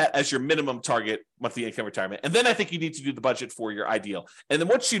of do that as your minimum target monthly income retirement. And then I think you need to do the budget for your ideal. And then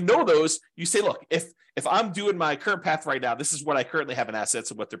once you know those, you say, look, if I'm doing my current path right now, this is what I currently have in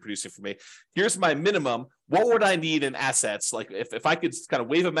assets and what they're producing for me. Here's my minimum. What would I need in assets? Like if I could kind of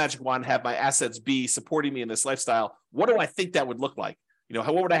wave a magic wand, have my assets be supporting me in this lifestyle, what do I think that would look like?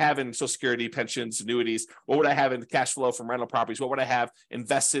 What would I have in Social Security, pensions, annuities? What would I have in cash flow from rental properties? What would I have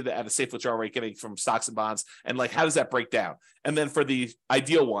invested at a safe withdrawal rate getting from stocks and bonds? And like, how does that break down? And then for the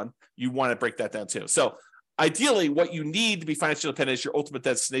ideal one, you want to break that down too. So ideally, what you need to be financially independent is your ultimate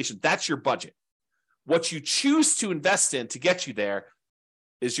destination. That's your budget. What you choose to invest in to get you there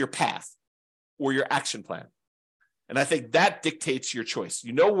is your path or your action plan. And I think that dictates your choice.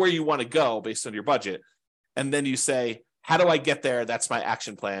 You know where you want to go based on your budget. And then you say, how do I get there? That's my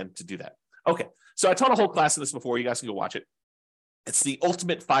action plan to do that. Okay, so I taught a whole class on this before. You guys can go watch it. It's the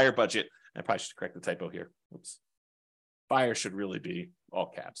ultimate FIRE budget. I probably should correct the typo here. Oops. FIRE should really be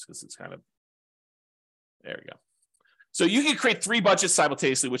all caps because it's kind of, there we go. So you can create 3 budgets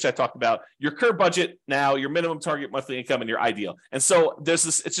simultaneously, which I talked about. Your current budget now, your minimum target monthly income, and your ideal. And so there's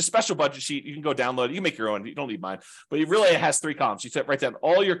this, it's a special budget sheet. You can go download it. You can make your own. You don't need mine. But it has 3 columns. You write down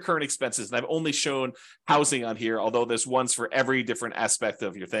all your current expenses. And I've only shown housing on here, although there's ones for every different aspect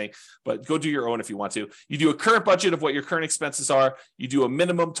of your thing. But go do your own if you want to. You do a current budget of what your current expenses are. You do a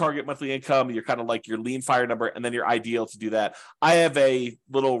minimum target monthly income. You're kind of like your lean FIRE number, and then your ideal to do that. I have a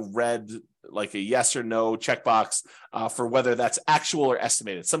little red, like a yes or no checkbox for whether that's actual or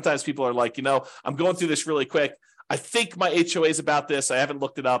estimated. Sometimes people are like, I'm going through this really quick. I think my HOA is about this. I haven't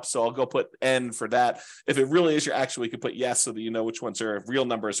looked it up, so I'll go put N for that. If it really is your actual, you can put yes so that you know which ones are real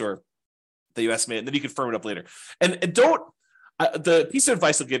numbers or that you estimate, and then you can firm it up later. And don't, the piece of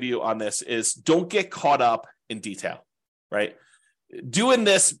advice I'll give you on this is don't get caught up in detail, right? Doing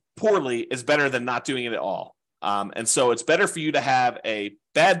this poorly is better than not doing it at all. And so it's better for you to have a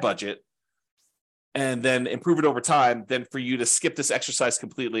bad budget and then improve it over time than for you to skip this exercise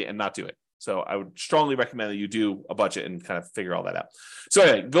completely and not do it. So I would strongly recommend that you do a budget and kind of figure all that out. So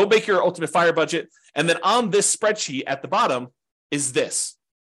anyway, go make your ultimate fire budget. And then on this spreadsheet at the bottom is this.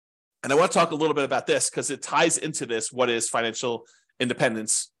 And I want to talk a little bit about this because it ties into this, what is financial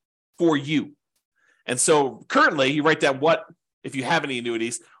independence for you. And so currently you write down what, if you have any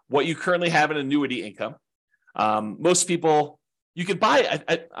annuities, what you currently have in annuity income. Most people, you can buy,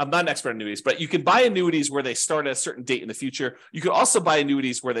 I'm not an expert in annuities, but you can buy annuities where they start at a certain date in the future. You can also buy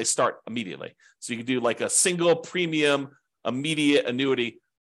annuities where they start immediately. So you can do like a single premium immediate annuity.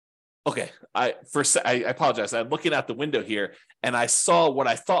 Okay, I apologize. I'm looking out the window here and I saw what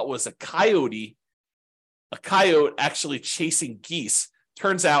I thought was a coyote actually chasing geese.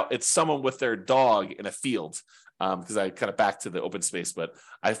 Turns out it's someone with their dog in a field. Because I kind of back to the open space, but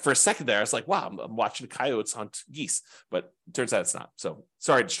for a second there, I was like, wow, I'm watching coyotes hunt geese, but it turns out it's not. So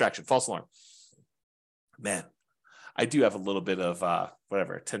sorry, distraction, false alarm. Man, I do have a little bit of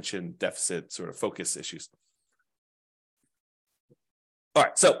attention deficit sort of focus issues. All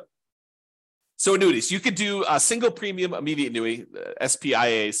right, so annuities. You could do a single premium immediate annuity,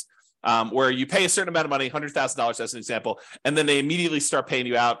 SPIAs, where you pay a certain amount of money, $100,000 as an example, and then they immediately start paying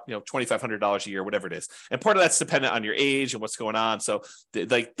you out, $2,500 a year, whatever it is. And part of that's dependent on your age and what's going on. So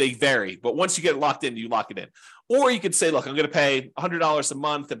they vary, but once you get locked in, you lock it in. Or you could say, look, I'm going to pay $100 a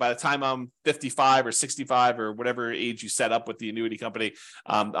month, and by the time I'm 55 or 65 or whatever age you set up with the annuity company,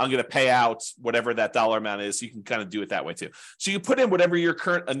 I'm going to pay out whatever that dollar amount is. You can kind of do it that way too. So you put in whatever your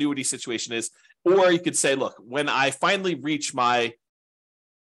current annuity situation is, or you could say, look, when I finally reach my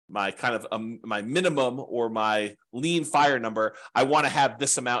kind of my minimum or my lean fire number, I want to have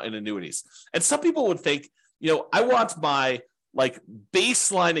this amount in annuities. And some people would think, I want my like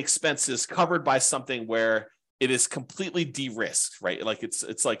baseline expenses covered by something where it is completely de-risked, right? Like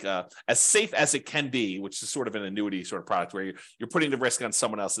it's like as safe as it can be, which is sort of an annuity sort of product where you're putting the risk on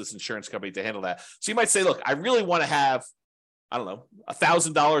someone else's insurance company to handle that. So you might say, look, I really want to have, I don't know,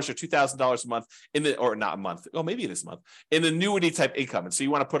 $1,000 or $2,000 a month or not a month. Oh, maybe it is a month in annuity type income. And so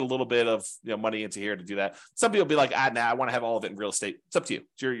you want to put a little bit of money into here to do that. Some people will be like, I want to have all of it in real estate. It's up to you.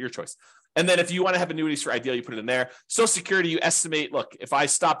 It's your choice. And then if you want to have annuities for ideal, you put it in there. Social Security, you estimate, look, if I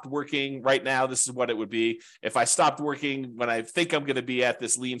stopped working right now, this is what it would be. If I stopped working when I think I'm going to be at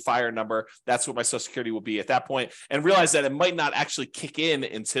this lean fire number, that's what my Social Security will be at that point. And realize that it might not actually kick in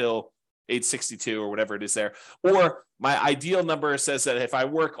until age 62 or whatever it is there. Or my ideal number says that if I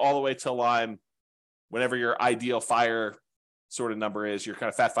work all the way till I'm, whenever your ideal fire sort of number is, your kind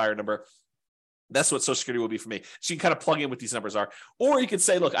of fat fire number, that's what Social Security will be for me. So you can kind of plug in what these numbers are. Or you could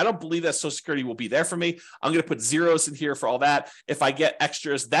say, look, I don't believe that Social Security will be there for me. I'm going to put zeros in here for all that. If I get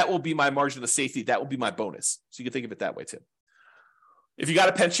extras, that will be my margin of safety. That will be my bonus. So you can think of it that way too. If you got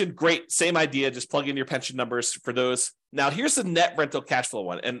a pension, great. Same idea. Just plug in your pension numbers for those. Now, here's the net rental cash flow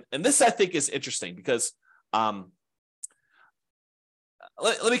one. And this, I think, is interesting because let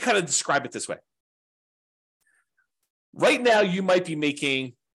me kind of describe it this way. Right now, you might be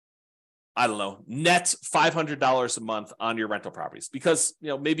making, I don't know, net $500 a month on your rental properties because,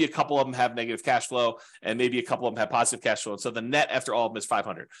 maybe a couple of them have negative cash flow and maybe a couple of them have positive cash flow. And so the net after all of them is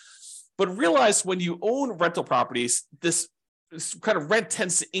 500. But realize when you own rental properties, this kind of rent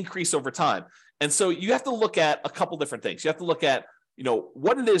tends to increase over time. And so you have to look at a couple different things. You have to look at,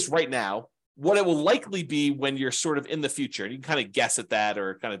 what it is right now, what it will likely be when you're sort of in the future. And you can kind of guess at that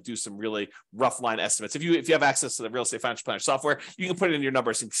or kind of do some really rough line estimates. If you have access to the real estate financial planner software, you can put it in your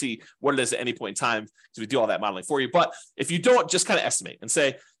numbers and see what it is at any point in time because we do all that modeling for you. But if you don't, just kind of estimate and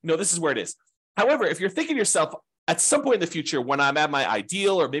say, this is where it is. However, if you're thinking to yourself, at some point in the future, when I'm at my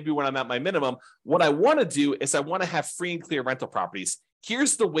ideal or maybe when I'm at my minimum, what I want to do is I want to have free and clear rental properties.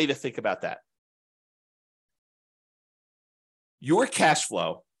 Here's the way to think about that. Your cash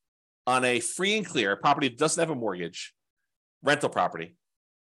flow on a free and clear property that doesn't have a mortgage, rental property,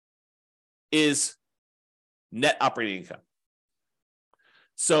 is net operating income.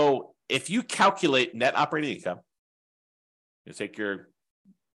 So if you calculate net operating income, you take your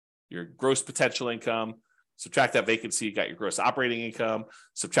gross potential income, subtract that vacancy, you got your gross operating income,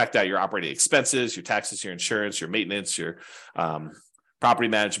 subtract out your operating expenses, your taxes, your insurance, your maintenance, your property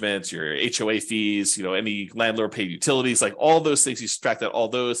management, your HOA fees, any landlord paid utilities, like all those things, you subtract out all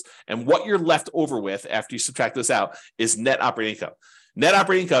those. And what you're left over with after you subtract those out is net operating income. Net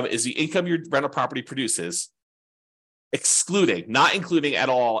operating income is the income your rental property produces, excluding, not including at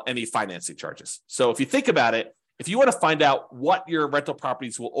all, any financing charges. So if you think about it, if you want to find out what your rental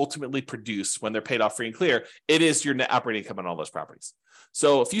properties will ultimately produce when they're paid off free and clear, it is your net operating income on all those properties.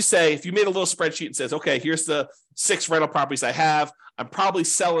 So if you made a little spreadsheet and says, okay, here's the 6 rental properties I have. I'm probably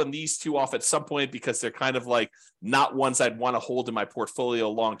selling these 2 off at some point because they're kind of like not ones I'd want to hold in my portfolio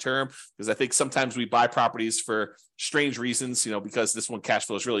long term. Because I think sometimes we buy properties for strange reasons, because this one cash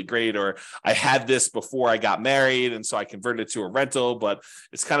flow is really great, or I had this before I got married and so I converted it to a rental, but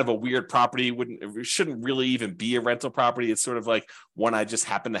it's kind of a weird property. It shouldn't really even be a rental property. It's sort of like one I just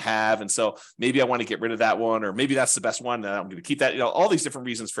happen to have. And so maybe I want to get rid of that one, or maybe that's the best one and I'm going to keep that, all these different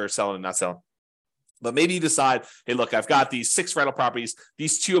reasons for selling and not selling. But maybe you decide, hey, look, I've got these 6 rental properties.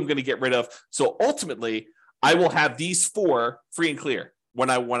 These 2 I'm going to get rid of. So ultimately, I will have these 4 free and clear when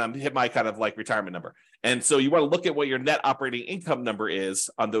I'm hit my kind of like retirement number. And so you want to look at what your net operating income number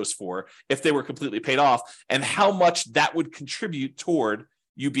is on those 4, if they were completely paid off, and how much that would contribute toward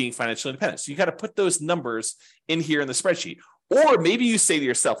you being financially independent. So you got to put those numbers in here in the spreadsheet. Or maybe you say to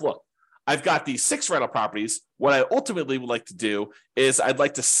yourself, look, I've got these 6 rental properties. What I ultimately would like to do is I'd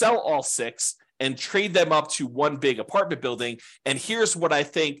like to sell all 6 and trade them up to one big apartment building. And here's what I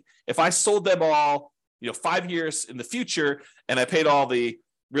think, if I sold them all, 5 years in the future, and I paid all the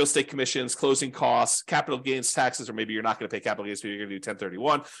real estate commissions, closing costs, capital gains taxes, or maybe you're not going to pay capital gains, maybe you're going to do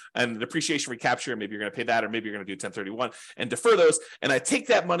 1031, and the depreciation recapture, maybe you're going to pay that, or maybe you're going to do 1031 and defer those. And I take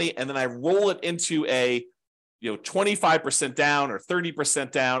that money and then I roll it into a 25% down or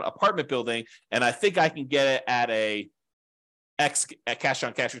 30% down apartment building. And I think I can get it at a X cash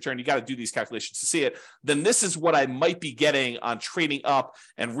on cash return. You got to do these calculations to see it. Then this is what I might be getting on trading up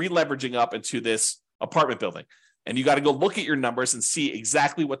and re-leveraging up into this apartment building. And you got to go look at your numbers and see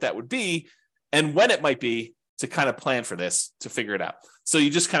exactly what that would be and when it might be to kind of plan for this, to figure it out. So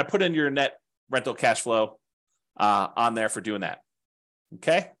you just kind of put in your net rental cash flow on there for doing that.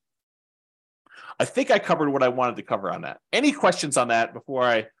 Okay. I think I covered what I wanted to cover on that. Any questions on that before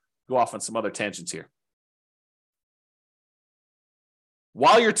I go off on some other tangents here?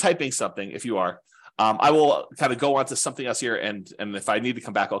 While you're typing something, if you are, I will kind of go on to something else here. And if I need to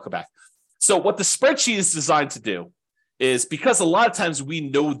come back, I'll come back. So what the spreadsheet is designed to do is, because a lot of times we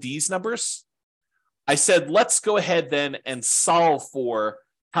know these numbers, I said, let's go ahead then and solve for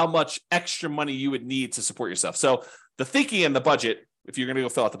how much extra money you would need to support yourself. So the thinking in the budget, if you're going to go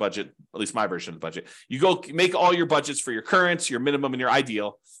fill out the budget, at least my version of the budget, you go make all your budgets for your current, your minimum, and your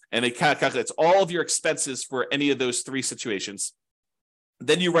ideal, and it kind of calculates all of your expenses for any of those 3 situations.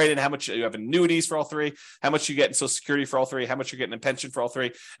 Then you write in how much you have in annuities for all 3, how much you get in Social Security for all 3, how much you're getting in pension for all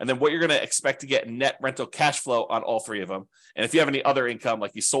 3, and then what you're going to expect to get in net rental cash flow on all 3 of them. And if you have any other income,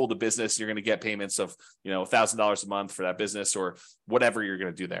 like you sold a business, you're going to get payments of $1,000 a month for that business or whatever you're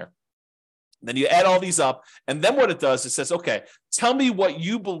going to do there. Then you add all these up, and then what it does, it says, okay, tell me what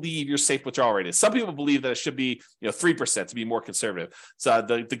you believe your safe withdrawal rate is. Some people believe that it should be 3% to be more conservative. So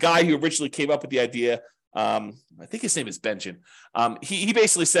the guy who originally came up with the idea, I think his name is Benjamin. He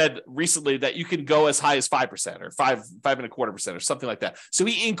basically said recently that you can go as high as 5% or 5.25% or something like that. So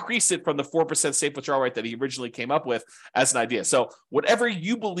he increased it from the 4% safe withdrawal rate that he originally came up with as an idea. So whatever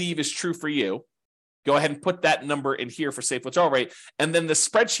you believe is true for you, go ahead and put that number in here for safe withdrawal rate. And then the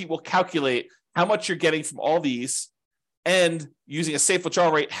spreadsheet will calculate how much you're getting from all these, and using a safe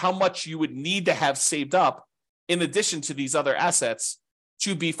withdrawal rate, how much you would need to have saved up in addition to these other assets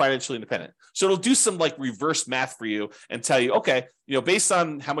to be financially independent. So it'll do some like reverse math for you and tell you, okay, based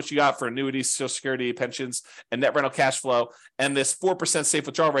on how much you got for annuities, Social Security, pensions, and net rental cash flow, and this 4% safe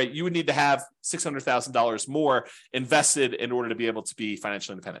withdrawal rate, you would need to have $600,000 more invested in order to be able to be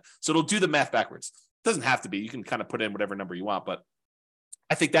financially independent. So it'll do the math backwards. It doesn't have to be. You can kind of put in whatever number you want, but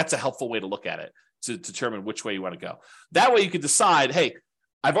I think that's a helpful way to look at it to determine which way you want to go. That way you can decide, hey,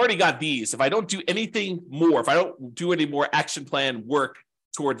 I've already got these. If I don't do anything more, if I don't do any more action plan work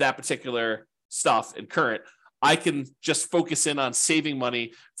toward that particular stuff in current, I can just focus in on saving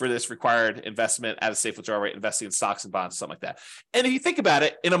money for this required investment at a safe withdrawal rate, investing in stocks and bonds, something like that. And if you think about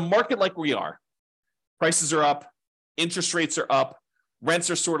it, in a market like we are, prices are up, interest rates are up, rents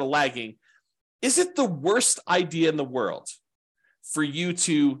are sort of lagging. Is it the worst idea in the world for you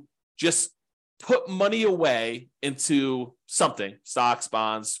to just put money away into something, stocks,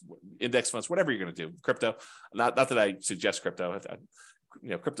 bonds, index funds, whatever you're going to do, crypto? Not that I suggest crypto.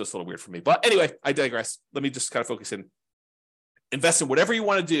 Crypto's a little weird for me. But anyway, I digress. Let me just kind of focus in. Invest in whatever you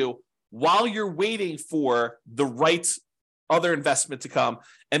want to do while you're waiting for the right other investment to come.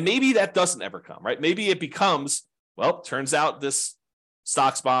 And maybe that doesn't ever come, right? Maybe it becomes, well, turns out this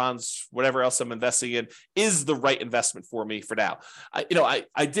stocks, bonds, whatever else I'm investing in is the right investment for me for now. I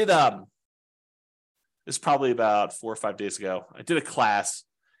did, this is probably about 4 or 5 days ago. I did a class,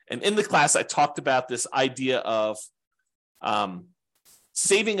 and in the class, I talked about this idea of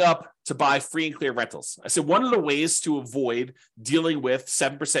saving up to buy free and clear rentals. I said, one of the ways to avoid dealing with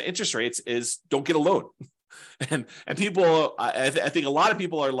 7% interest rates is don't get a loan. And people, I think a lot of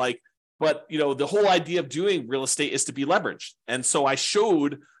people are like, but the whole idea of doing real estate is to be leveraged. And so I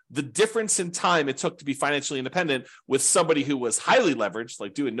showed the difference in time it took to be financially independent with somebody who was highly leveraged,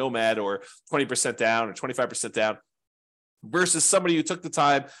 like doing Nomad or 20% down or 25% down, versus somebody who took the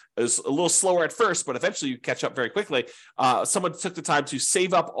time, is a little slower at first, but eventually you catch up very quickly. Someone took the time to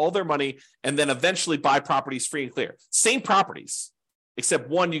save up all their money and then eventually buy properties free and clear. Same properties, except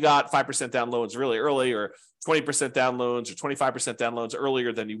one, you got 5% down loans really early, or 20% down loans or 25% down loans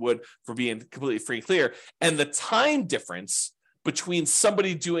earlier than you would for being completely free and clear. And the time difference between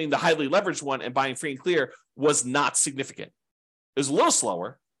somebody doing the highly leveraged one and buying free and clear was not significant. It was a little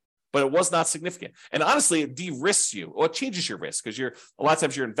slower, but it was not significant. And honestly, it de-risks you, or it changes your risk, because a lot of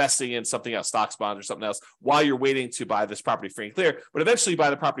times you're investing in something else, stocks, bonds, or something else, while you're waiting to buy this property free and clear. But eventually you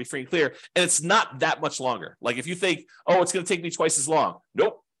buy the property free and clear, and it's not that much longer. Like if you think, oh, it's going to take me twice as long.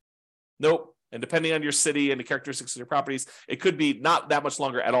 Nope. And depending on your city and the characteristics of your properties, it could be not that much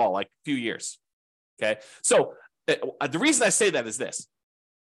longer at all, like a few years. Okay. So the reason I say that is this.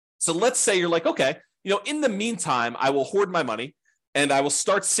 So let's say you're like, okay, in the meantime, I will hoard my money and I will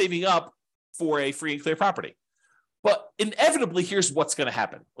start saving up for a free and clear property. But inevitably, here's what's going to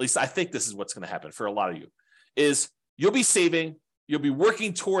happen. At least I think this is what's going to happen for a lot of you, is you'll be saving, you'll be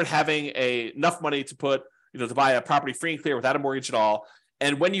working toward having enough money to put, to buy a property free and clear without a mortgage at all.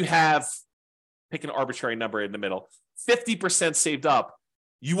 And when you have, pick an arbitrary number in the middle, 50% saved up,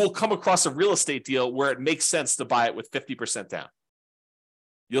 you will come across a real estate deal where it makes sense to buy it with 50% down.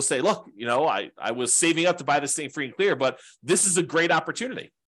 You'll say, look, I was saving up to buy this thing free and clear, but this is a great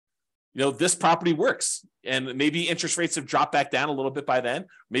opportunity. This property works. And maybe interest rates have dropped back down a little bit by then.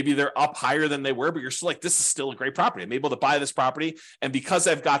 Maybe they're up higher than they were, but you're still like, this is still a great property. I'm able to buy this property. And because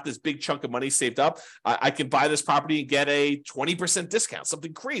I've got this big chunk of money saved up, I can buy this property and get a 20% discount,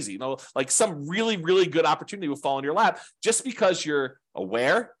 something crazy, like some really, really good opportunity will fall in your lap just because you're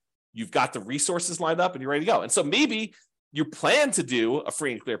aware, you've got the resources lined up and you're ready to go. And so maybe you plan to do a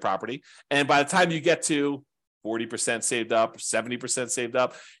free and clear property. And by the time you get to 40% saved up, 70% saved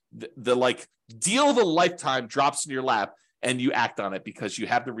up, the like deal of a lifetime drops in your lap and you act on it because you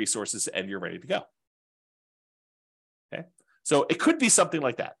have the resources and you're ready to go. Okay. So it could be something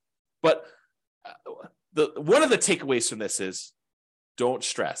like that. But one of the takeaways from this is don't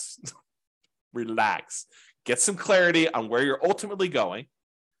stress, relax, get some clarity on where you're ultimately going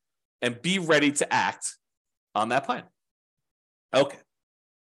and be ready to act on that plan. Okay.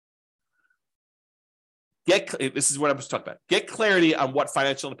 This is what I was talking about. Get clarity on what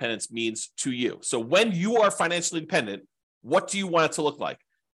financial independence means to you. So when you are financially independent, what do you want it to look like?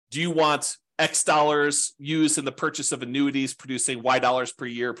 Do you want X dollars used in the purchase of annuities producing Y dollars per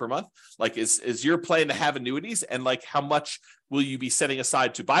year per month? Like is your plan to have annuities, and like how much will you be setting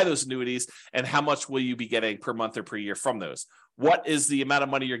aside to buy those annuities, and how much will you be getting per month or per year from those? What is the amount of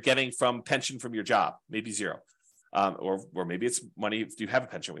money you're getting from pension from your job? Maybe zero. Or maybe it's money if you have a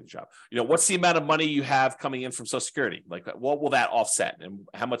pension with your job. What's the amount of money you have coming in from Social Security? Like, what will that offset, and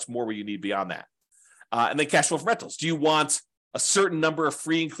how much more will you need beyond that? And then cash flow from rentals. Do you want a certain number of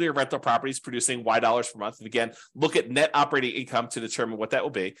free and clear rental properties producing Y dollars per month? And again, look at net operating income to determine what that will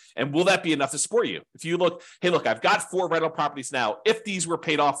be. And will that be enough to support you? If you look, hey, look, I've got 4 rental properties now. If these were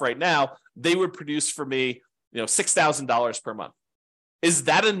paid off right now, they would produce for me, $6,000 per month. Is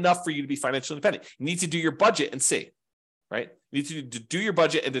that enough for you to be financially independent? You need to do your budget and see, right? You need to do your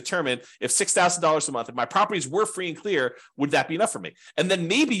budget and determine if $6,000 a month, if my properties were free and clear, would that be enough for me? And then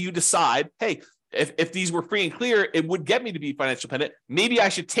maybe you decide, hey, if these were free and clear, it would get me to be financially independent. Maybe I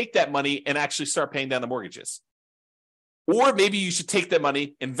should take that money and actually start paying down the mortgages. Or maybe you should take that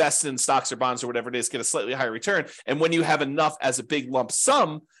money, invest in stocks or bonds or whatever it is, get a slightly higher return. And when you have enough as a big lump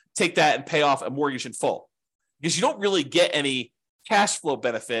sum, take that and pay off a mortgage in full. Because you don't really get any cash flow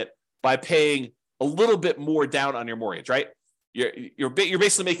benefit by paying a little bit more down on your mortgage, right? You're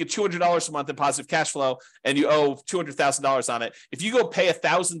basically making $200 a month in positive cash flow, and you owe $200,000 on it. If you go pay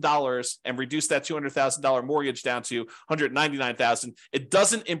 $1,000 and reduce that $200,000 mortgage down to $199,000, it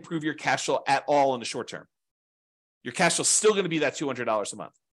doesn't improve your cash flow at all in the short term. Your cash flow is still going to be that $200 a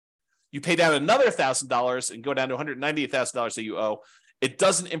month. You pay down another $1,000 and go down to $198,000 that you owe. It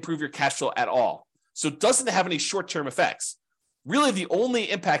doesn't improve your cash flow at all. So it doesn't have any short-term effects. Really, the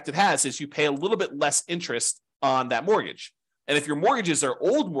only impact it has is you pay a little bit less interest on that mortgage. And if your mortgages are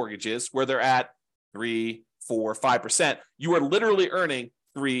old mortgages where they're at 3, 4, 5%, you are literally earning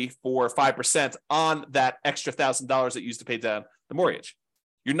 3, 4, 5% on that extra $1,000 that you used to pay down the mortgage.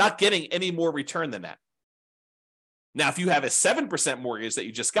 You're not getting any more return than that. Now, if you have a 7% mortgage that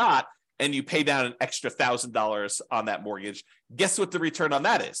you just got and you pay down an extra $1,000 on that mortgage, guess what the return on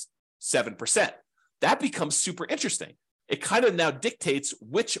that is? 7%. that becomes super interesting. It kind of now dictates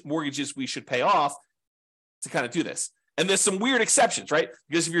which mortgages we should pay off to kind of do this. And there's some weird exceptions, right?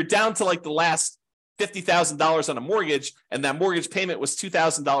 Because if you're down to like the last $50,000 on a mortgage and that mortgage payment was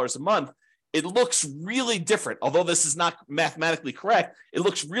 $2,000 a month, it looks really different. Although this is not mathematically correct, it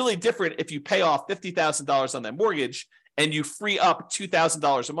looks really different if you pay off $50,000 on that mortgage and you free up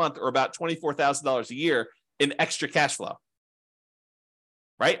 $2,000 a month or about $24,000 a year in extra cash flow,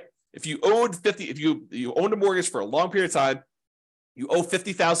 right? If you owed if you owned a mortgage for a long period of time, you owe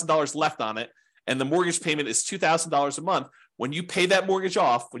 $50,000 left on it, and the mortgage payment is $2,000 a month. When you pay that mortgage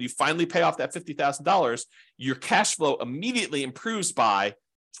off, when you finally pay off that $50,000, your cash flow immediately improves by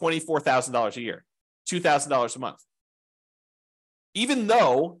 $24,000 a year, $2,000 a month. Even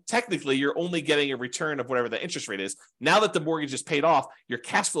though technically you're only getting a return of whatever the interest rate is, now that the mortgage is paid off, your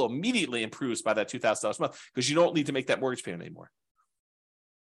cash flow immediately improves by that $2,000 a month because you don't need to make that mortgage payment anymore.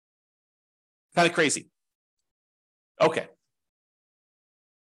 Kind of crazy. Okay.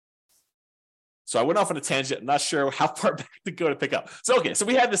 So I went off on a tangent. I'm not sure how far back to go to pick up. So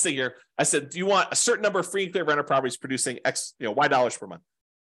we had this thing here. I said, do you want a certain number of free and clear rental properties producing X, Y dollars per month?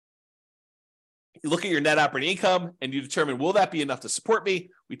 You look at your net operating income and you determine, will that be enough to support me?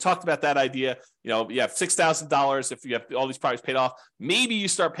 We talked about that idea. You have $6,000 if you have all these properties paid off. Maybe you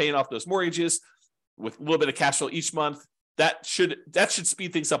start paying off those mortgages with a little bit of cash flow each month. That should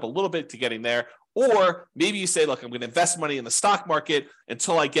speed things up a little bit to getting there. Or maybe you say, look, I'm going to invest money in the stock market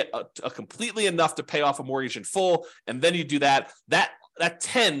until I get a completely enough to pay off a mortgage in full. And then you do that. That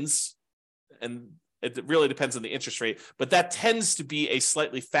tends, and it really depends on the interest rate, but that tends to be a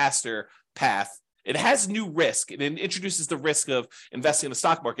slightly faster path. It has new risk and it introduces the risk of investing in the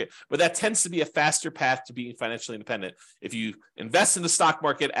stock market, but that tends to be a faster path to being financially independent. If you invest in the stock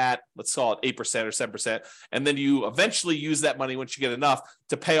market at, let's call it 8% or 7%, and then you eventually use that money once you get enough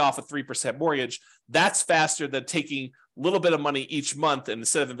to pay off a 3% mortgage, that's faster than taking a little bit of money each month. And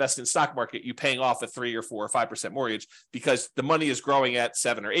instead of investing in the stock market, you paying off a 3 or 4 or 5% mortgage because the money is growing at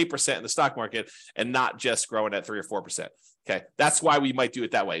 7 or 8% in the stock market and not just growing at 3 or 4%. Okay. That's why we might do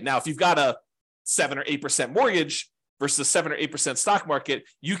it that way. Now, if you've got a 7 or 8% mortgage versus a 7 or 8% stock market,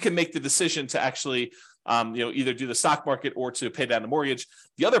 you can make the decision to actually, either do the stock market or to pay down the mortgage.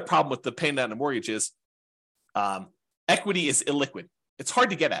 The other problem with the paying down the mortgage is equity is illiquid. It's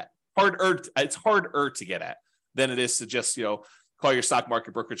hard to get at. It's harder to get at than it is to just call your stock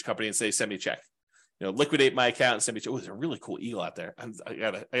market brokerage company and say, send me a check. Liquidate my account and send me a check. Oh, there's a really cool eagle out there. I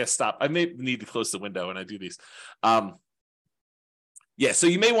gotta stop. I may need to close the window when I do these. Yeah, so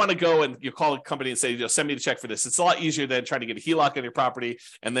you may want to go and you call a company and say, send me the check for this. It's a lot easier than trying to get a HELOC on your property,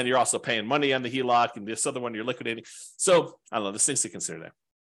 and then you're also paying money on the HELOC, and this other one you're liquidating. So I don't know, there's things to consider there.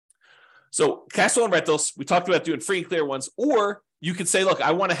 So cash flow and rentals, we talked about doing free and clear ones, or you could say, look,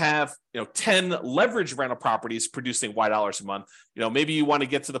 I want to have 10 leverage rental properties producing Y dollars a month. Maybe you want to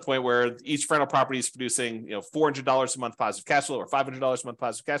get to the point where each rental property is producing $400 a month positive cash flow or $500 a month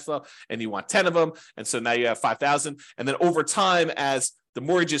positive cash flow, and you want 10 of them. And so now you have 5,000. And then over time, as the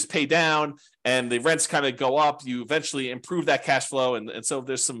mortgages pay down and the rents kind of go up, you eventually improve that cash flow. And so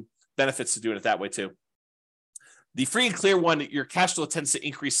there's some benefits to doing it that way too. The free and clear one, your cash flow tends to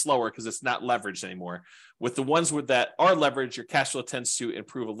increase slower because it's not leveraged anymore. With the ones that are leveraged, your cash flow tends to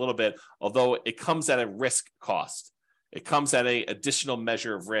improve a little bit, although it comes at a risk cost. It comes at an additional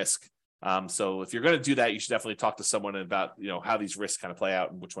measure of risk. So if you're going to do that, you should definitely talk to someone about how these risks kind of play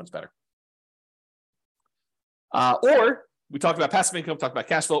out and which one's better. Or we talked about passive income, talked about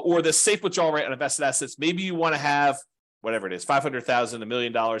cash flow, or the safe withdrawal rate on invested assets. Maybe you want to have whatever it is, $500,000, $1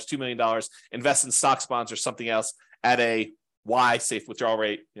 million, $2 million, invest in stocks, bonds, or something else at a Y safe withdrawal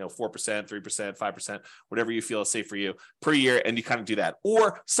rate, 4%, 3%, 5%, whatever you feel is safe for you per year, and you kind of do that,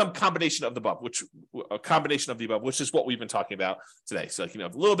 or some combination of the above, which is what we've been talking about today. So, a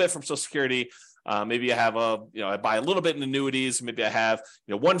little bit from Social Security, maybe I have I buy a little bit in annuities, maybe I have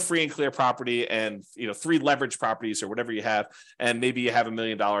one free and clear property and 3 leverage properties or whatever you have, and maybe you have $1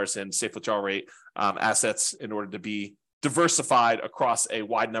 million in safe withdrawal rate assets in order to be diversified across a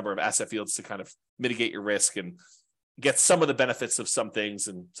wide number of asset fields to kind of mitigate your risk and get some of the benefits of some things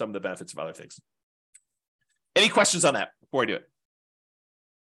and some of the benefits of other things. Any questions on that before I do it?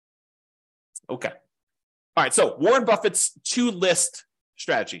 Okay. All right. So Warren Buffett's 2-list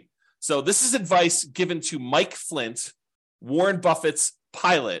strategy. So this is advice given to Mike Flint, Warren Buffett's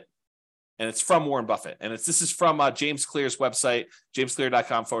pilot, and it's from Warren Buffett. And this is from James Clear's website,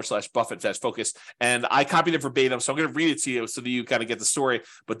 jamesclear.com/Buffett-focus. And I copied it verbatim, so I'm going to read it to you so that you kind of get the story.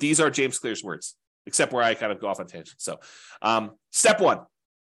 But these are James Clear's words, except where I kind of go off on tangent. So step 1,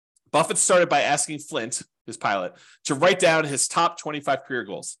 Buffett started by asking Flint, his pilot, to write down his top 25 career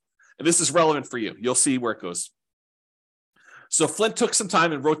goals. And this is relevant for you. You'll see where it goes. So Flint took some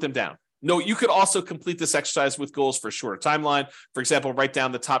time and wrote them down. Note, you could also complete this exercise with goals for a shorter timeline. For example, write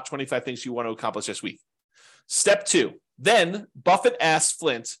down the top 25 things you want to accomplish this week. Step 2. Then Buffett asked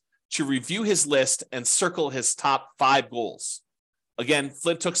Flint to review his list and circle his top 5 goals. Again,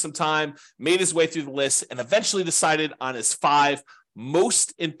 Flint took some time, made his way through the list, and eventually decided on his 5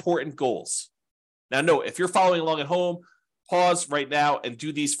 most important goals. Now, note, if you're following along at home, pause right now and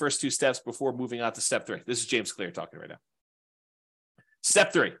do these first 2 steps before moving on to step 3. This is James Clear talking right now.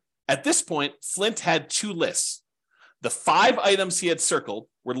 Step 3. At this point, Flint had 2 lists. The 5 items he had circled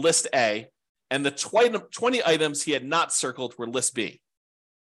were list A, and the 20 items he had not circled were list B.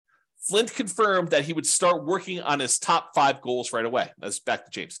 Flint confirmed that he would start working on his top 5 goals right away. That's back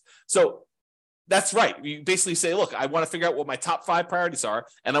to James. So that's right. You basically say, look, I want to figure out what my top 5 priorities are,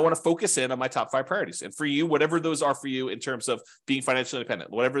 and I want to focus in on my top 5 priorities. And for you, whatever those are for you in terms of being financially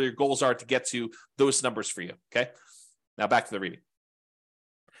independent, whatever your goals are to get to those numbers for you. Okay. Now back to the reading.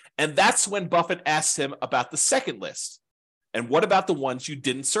 And that's when Buffett asked him about the second list. And what about the ones you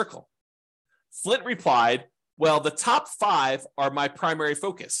didn't circle? Flint replied, well, the top 5 are my primary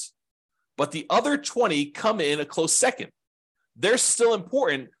focus, but the other 20 come in a close second. They're still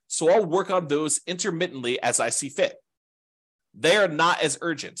important, so I'll work on those intermittently as I see fit. They are not as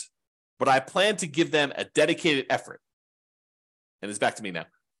urgent, but I plan to give them a dedicated effort. And it's back to me now.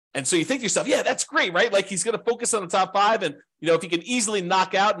 And so you think to yourself, yeah, that's great, right? Like he's going to focus on the top 5. And, if he can easily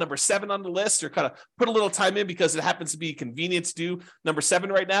knock out number 7 on the list or kind of put a little time in because it happens to be convenient to do number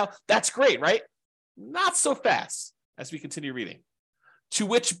 7 right now, that's great, right? Not so fast as we continue reading. To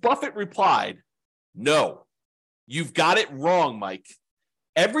which Buffett replied, no, you've got it wrong, Mike.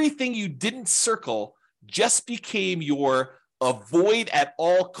 Everything you didn't circle just became your avoid at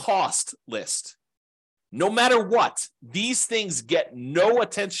all cost list. No matter what, these things get no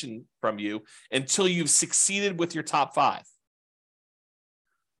attention from you until you've succeeded with your top 5.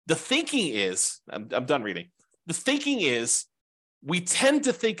 The thinking is, I'm done reading. The thinking is we tend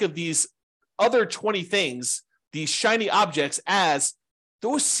to think of these other 20 things, these shiny objects, as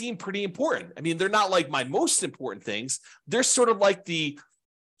those seem pretty important. I mean, they're not like my most important things. They're sort of like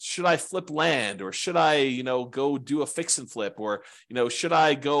should I flip land, or should I, go do a fix and flip, or, should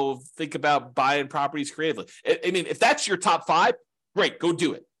I go think about buying properties creatively? I mean, if that's your top 5, great, go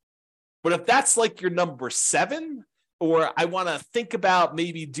do it. But if that's like your number 7, or I want to think about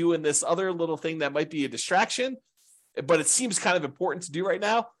maybe doing this other little thing that might be a distraction, but it seems kind of important to do right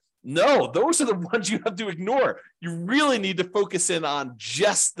now, no, those are the ones you have to ignore. You really need to focus in on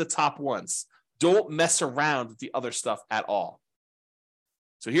just the top ones. Don't mess around with the other stuff at all.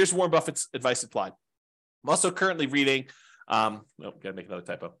 So here's Warren Buffett's advice applied. I'm also currently reading, got to make another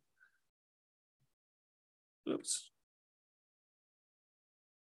typo. Oops.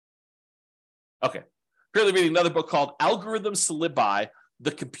 Okay. Currently reading another book called Algorithms to Live By,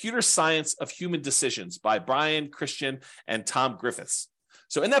 The Computer Science of Human Decisions by Brian Christian and Tom Griffiths.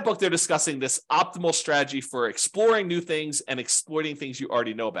 So in that book, they're discussing this optimal strategy for exploring new things and exploiting things you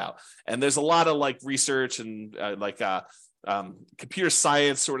already know about. And there's a lot of research and computer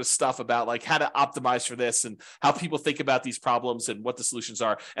science sort of stuff about how to optimize for this and how people think about these problems and what the solutions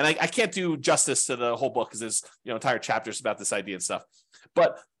are. And I can't do justice to the whole book because there's entire chapters about this idea and stuff.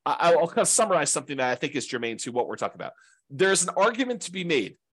 But I'll kind of summarize something that I think is germane to what we're talking about. There's an argument to be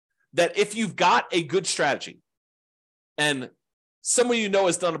made that if you've got a good strategy and someone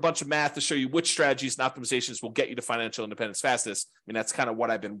has done a bunch of math to show you which strategies and optimizations will get you to financial independence fastest. I mean, that's kind of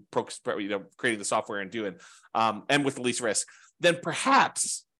what I've been creating the software and doing, and with the least risk. Then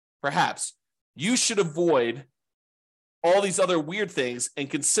perhaps you should avoid all these other weird things and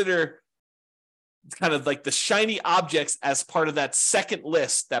consider kind of the shiny objects as part of that second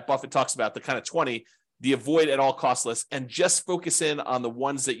list that Buffett talks about, the kind of 20, the avoid at all cost list, and just focus in on the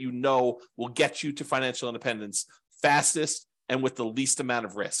ones that will get you to financial independence fastest and with the least amount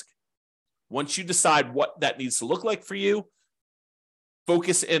of risk. Once you decide what that needs to look like for you,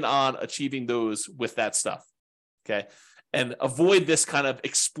 focus in on achieving those with that stuff, okay? And avoid this kind of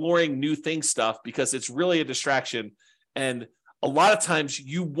exploring new things stuff because it's really a distraction. And a lot of times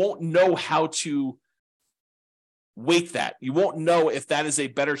you won't know how to weight that. You won't know if that is a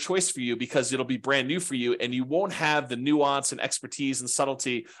better choice for you because it'll be brand new for you, and you won't have the nuance and expertise and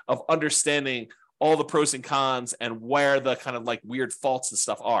subtlety of understanding all the pros and cons and where the kind of weird faults and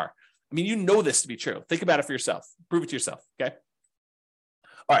stuff are. I mean, this to be true. Think about it for yourself. Prove it to yourself, okay?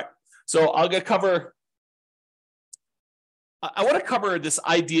 All right, so I want to cover this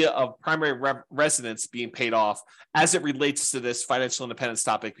idea of primary residence being paid off as it relates to this financial independence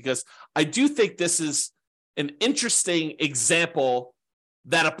topic, because I do think this is an interesting example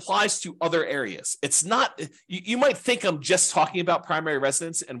that applies to other areas. It's not, you might think I'm just talking about primary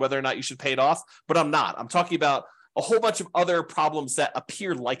residence and whether or not you should pay it off, but I'm not. I'm talking about a whole bunch of other problems that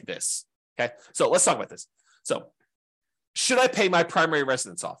appear like this. Okay, so let's talk about this. So, should I pay my primary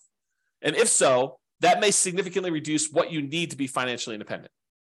residence off? And if so, that may significantly reduce what you need to be financially independent.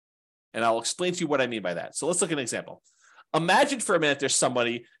 And I'll explain to you what I mean by that. So let's look at an example. Imagine for a minute there's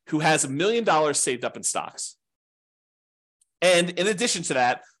somebody who has $1 million saved up in stocks. And in addition to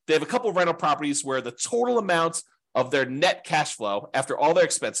that, they have a couple of rental properties where the total amount of their net cash flow after all their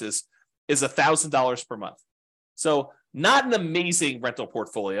expenses is $1,000 per month. So not an amazing rental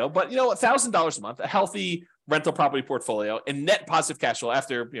portfolio, but $1,000 a month, a healthy rental property portfolio, and net positive cash flow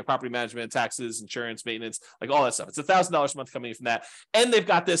after property management, taxes, insurance, maintenance, like all that stuff. It's $1,000 a month coming in from that. And they've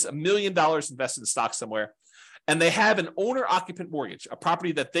got this $1 million invested in stocks somewhere. And they have an owner-occupant mortgage, a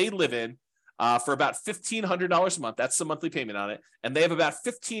property that they live in for about $1,500 a month. That's the monthly payment on it. And they have about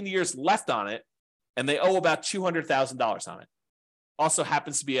 15 years left on it, and they owe about $200,000 on it. Also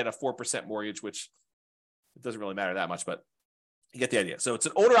happens to be at a 4% mortgage, which it doesn't really matter that much, but you get the idea. So it's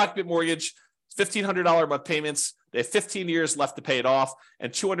an owner-occupant mortgage, $1,500 a month payments. They have 15 years left to pay it off,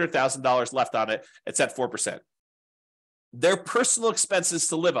 and $200,000 left on it. It's at 4%. Their personal expenses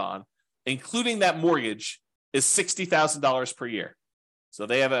to live on, including that mortgage, is $60,000 per year. So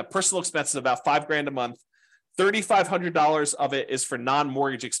they have a personal expense of about $5,000 a month. $3,500 of it is for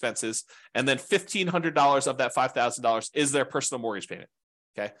non-mortgage expenses, and then $1,500 of that $5,000 is their personal mortgage payment.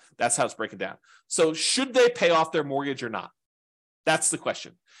 Okay, that's how it's breaking down. So should they pay off their mortgage or not? That's the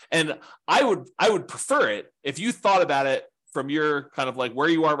question. And I would prefer it if you thought about it from your kind of like where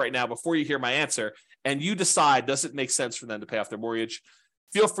you are right now before you hear my answer, and you decide, does it make sense for them to pay off their mortgage?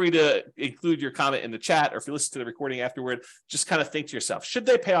 Feel free to include your comment in the chat, or if you listen to the recording afterward, just kind of think to yourself, should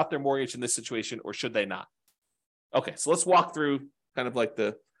they pay off their mortgage in this situation or should they not? Okay, so let's walk through kind of like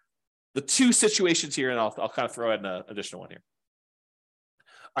the two situations here, and I'll kind of throw in an additional one here.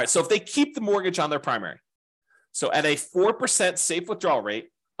 All right, so if they keep the mortgage on their primary, so at a 4% safe withdrawal rate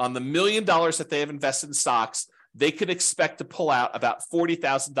on the $1 million that they have invested in stocks, they could expect to pull out about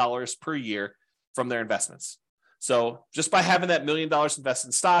 $40,000 per year from their investments. So just by having that $1 million invested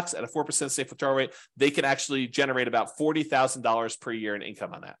in stocks at a 4% safe withdrawal rate, they can actually generate about $40,000 per year in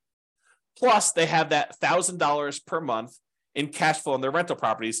income on that. Plus, they have that $1,000 per month in cash flow on their rental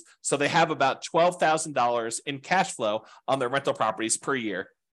properties. So they have about $12,000 in cash flow on their rental properties per year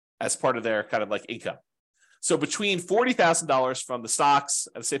as part of their kind of like income. So between $40,000 from the stocks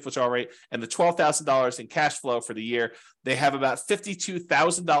at a safe withdrawal rate and the $12,000 in cash flow for the year, they have about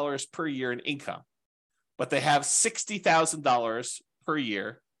 $52,000 per year in income. But they have $60,000 per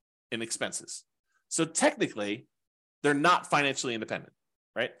year in expenses. So technically, they're not financially independent,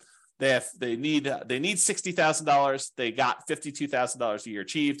 right? They need $60,000. They got $52,000 a year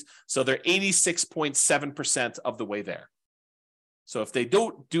achieved. So they're 86.7% of the way there. So if they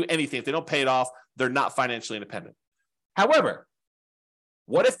don't do anything, if they don't pay it off, they're not financially independent. However,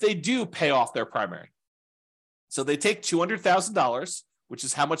 what if they do pay off their primary? So they take $200,000, which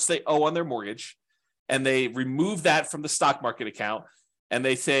is how much they owe on their mortgage, and they remove that from the stock market account. And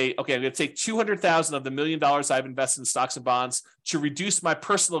they say, okay, I'm going to take $200,000 of the $1 million I've invested in stocks and bonds to reduce my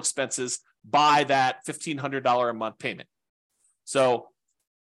personal expenses by that $1,500 a month payment. So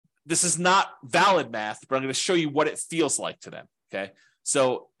this is not valid math, but I'm going to show you what it feels like to them. Okay.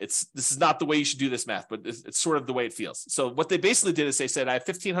 So this is not the way you should do this math, but it's sort of the way it feels. So what they basically did is they said, I have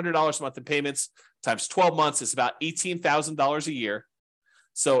 $1,500 a month in payments times 12 months is about $18,000 a year.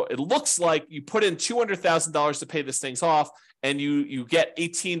 So it looks like you put in $200,000 to pay this things off, and you get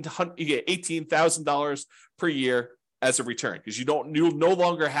 $18,000 per year as a return, because you'll no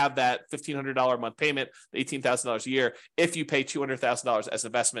longer have that $1,500 a month payment, the $18,000 a year, if you pay $200,000 as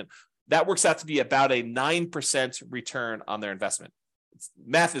investment. That works out to be about a 9% return on their investment.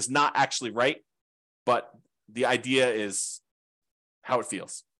 Math is not actually right, but the idea is how it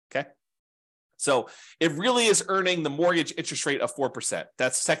feels. Okay. So it really is earning the mortgage interest rate of 4%.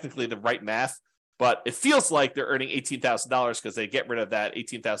 That's technically the right math, but it feels like they're earning $18,000 because they get rid of that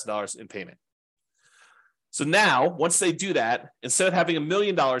 $18,000 in payment. So now, once they do that, instead of having $1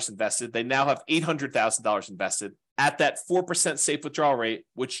 million invested, they now have $800,000 invested at that 4% safe withdrawal rate,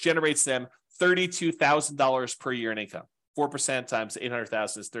 which generates them $32,000 per year in income. 4% times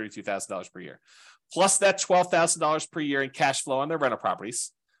 800,000 is $32,000 per year. Plus that $12,000 per year in cash flow on their rental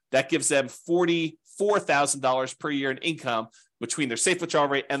properties. That gives them $44,000 per year in income between their safe withdrawal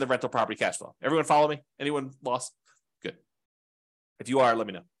rate and the rental property cash flow. Everyone follow me? Anyone lost? Good. If you are, let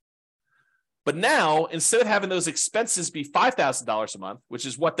me know. But now, instead of having those expenses be $5,000 a month, which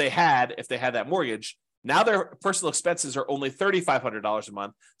is what they had if they had that mortgage, Now their personal expenses are only $3,500 a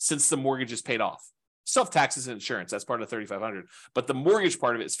month since the mortgage is paid off. Still have taxes and insurance. That's part of the $3,500. But the mortgage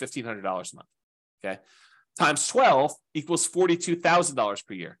part of it is $1,500 a month. Okay. Times 12 equals $42,000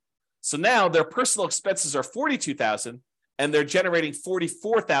 per year. So now their personal expenses are $42,000 and they're generating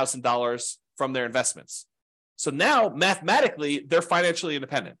 $44,000 from their investments. So now mathematically, they're financially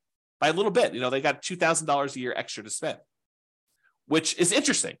independent by a little bit. They got $2,000 a year extra to spend, which is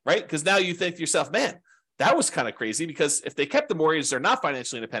interesting, right? Because now you think to yourself, man, that was kind of crazy, because if they kept the mortgage, they're not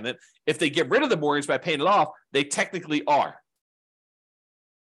financially independent. If they get rid of the mortgage by paying it off, they technically are.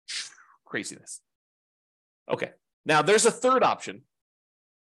 Craziness. Okay. Now there's a third option.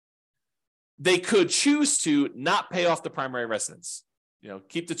 They could choose to not pay off the primary residence,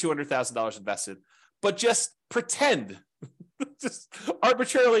 keep the $200,000 invested, but just pretend, just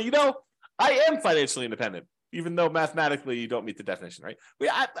arbitrarily, I am financially independent, even though mathematically you don't meet the definition, right?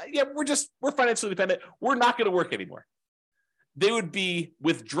 We're financially independent. We're not going to work anymore. They would be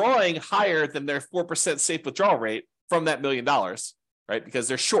withdrawing higher than their 4% safe withdrawal rate from that $1 million, right? Because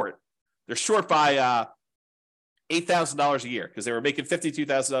they're short. They're short by $8,000 a year because they were making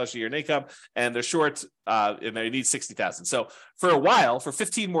 $52,000 a year in income, and they're short and they need $60,000. So for a while, for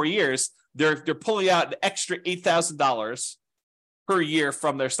 15 more years, they're pulling out an extra $8,000 per year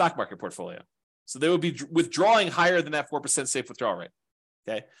from their stock market portfolio. So they would be withdrawing higher than that 4% safe withdrawal rate.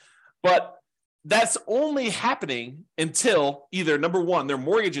 Okay. But that's only happening until either, number one, their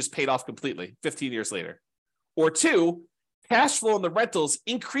mortgage is paid off completely 15 years later, or two, cash flow in the rentals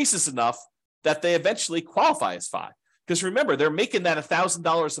increases enough that they eventually qualify as FI. Because remember, they're making that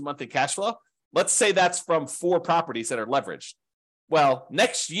 $1,000 a month in cash flow. Let's say that's from 4 properties that are leveraged. Well,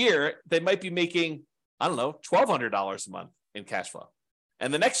 next year, they might be making, $1,200 a month in cash flow.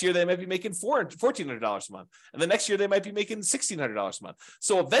 And the next year, they might be making $1,400 a month. And the next year, they might be making $1,600 a month.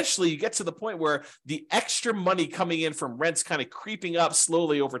 So eventually, you get to the point where the extra money coming in from rents kind of creeping up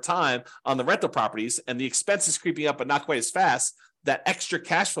slowly over time on the rental properties, and the expenses creeping up, but not quite as fast. That extra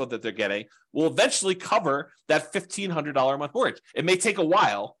cash flow that they're getting will eventually cover that $1,500 a month mortgage. It may take a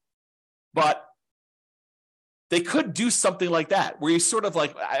while, but they could do something like that, where you sort of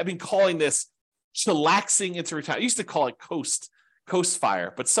I've been calling this chillaxing into retirement. I used to call it coast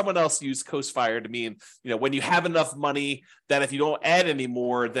fire, but someone else used coast fire to mean, when you have enough money that if you don't add any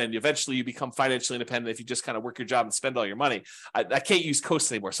more, then eventually you become financially independent if you just kind of work your job and spend all your money. I can't use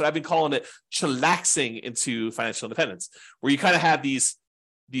coast anymore. So I've been calling it chillaxing into financial independence, where you kind of have these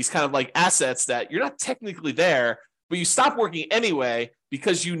kind of assets that you're not technically there, but you stop working anyway,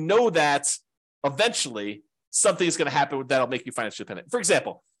 because you know that eventually something is going to happen that'll make you financially independent. For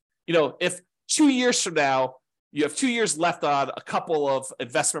example, if 2 years from now, you have 2 years left on a couple of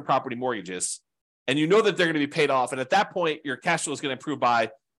investment property mortgages, and you know that they're going to be paid off. And at that point, your cash flow is going to improve by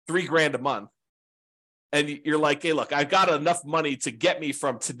 $3,000 a month. And you're like, hey, look, I've got enough money to get me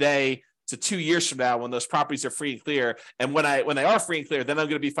from today to 2 years from now when those properties are free and clear. And when they are free and clear, then I'm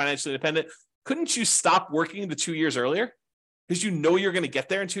going to be financially independent. Couldn't you stop working the 2 years earlier? Because you're going to get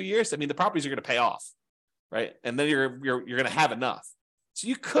there in 2 years. I mean, the properties are going to pay off, right? And then you're going to have enough. So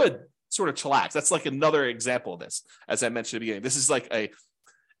you could sort of chillax. That's another example of this, as I mentioned at the beginning. This is a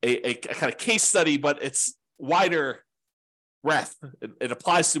kind of case study, but it's wider breadth. It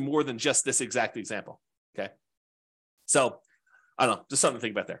applies to more than just this exact example. Okay. So I don't know, just something to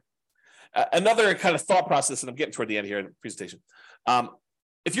think about there. Another kind of thought process, and I'm getting toward the end here in the presentation.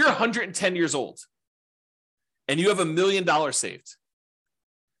 If you're 110 years old and you have $1 million saved,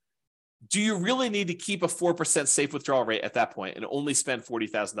 do you really need to keep a 4% safe withdrawal rate at that point and only spend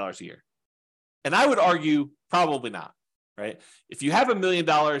 $40,000 a year? And I would argue probably not, right? If you have $1 million,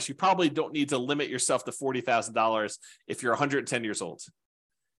 you probably don't need to limit yourself to $40,000 if you're 110 years old.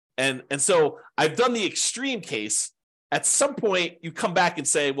 And so I've done the extreme case. At some point, you come back and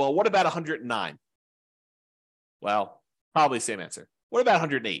say, well, what about 109? Well, probably same answer. What about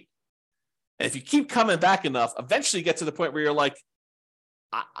 108? And if you keep coming back enough, eventually you get to the point where you're like,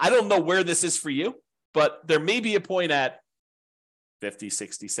 I don't know where this is for you, but there may be a point at 50,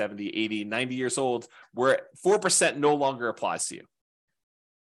 60, 70, 80, 90 years old where 4% no longer applies to you.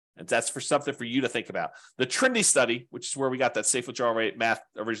 And that's for something for you to think about. The Trinity study, which is where we got that safe withdrawal rate math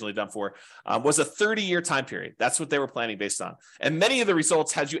originally done for, was a 30-year time period. That's what they were planning based on. And many of the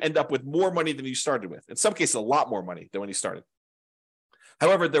results had you end up with more money than you started with. In some cases, a lot more money than when you started.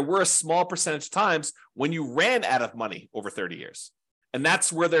 However, there were a small percentage of times when you ran out of money over 30 years. And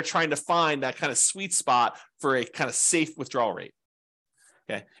that's where they're trying to find that kind of sweet spot for a kind of safe withdrawal rate.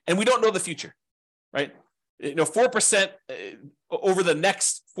 Okay. And we don't know the future, right? 4% over the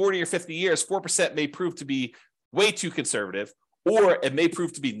next 40 or 50 years, 4% may prove to be way too conservative, or it may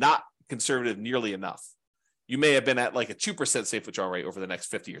prove to be not conservative nearly enough. You may have been at like a 2% safe withdrawal rate over the next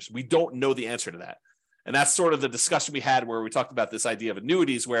 50 years. We don't know the answer to that. And that's sort of the discussion we had where we talked about this idea of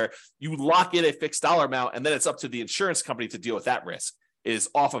annuities, where you lock in a fixed dollar amount and then it's up to the insurance company to deal with that risk. It is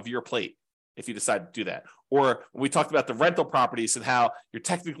off of your plate if you decide to do that. Or we talked about the rental properties and how you're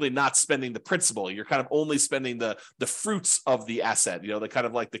technically not spending the principal. You're kind of only spending the fruits of the asset, the kind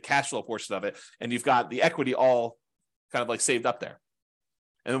of like the cash flow portion of it. And you've got the equity all kind of like saved up there.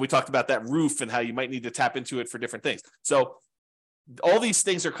 And then we talked about that roof and how you might need to tap into it for different things. So all these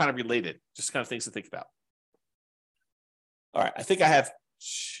things are kind of related, just kind of things to think about. All right, I think I have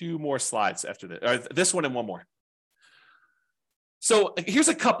 2 more slides after this, or this one and one more. So here's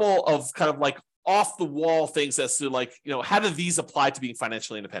a couple of kind of like off the wall things as to like, how do these apply to being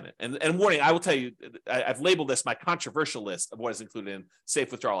financially independent? And warning, I will tell you, I've labeled this my controversial list of what is included in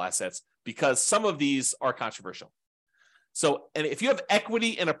safe withdrawal assets because some of these are controversial. So, and if you have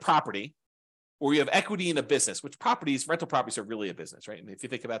equity in a property or you have equity in a business, which rental properties are really a business, right? And if you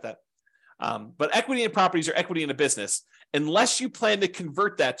think about that, but equity in properties or equity in a business, unless you plan to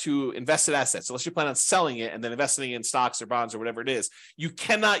convert that to invested assets, unless you plan on selling it and then investing in stocks or bonds or whatever it is, you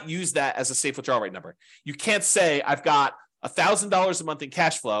cannot use that as a safe withdrawal rate number. You can't say, I've got $1,000 a month in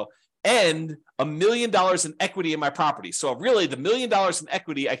cash flow and $1 million in equity in my property. So really the $1 million in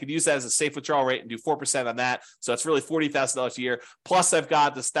equity, I could use that as a safe withdrawal rate and do 4% on that. So it's really $40,000 a year. Plus I've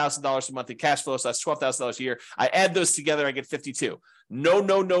got this $1,000 a month in cash flow. So that's $12,000 a year. I add those together, I get 52.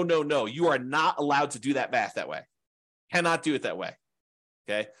 No. You are not allowed to do that math that way. Cannot do it that way.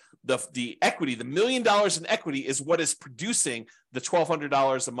 Okay. The equity, the $1 million in equity is what is producing the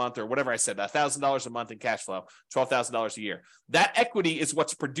 $1,200 a month or whatever I said, $1,000 a month in cash flow, $12,000 a year. That equity is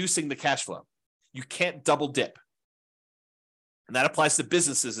what's producing the cash flow. You can't double dip. And that applies to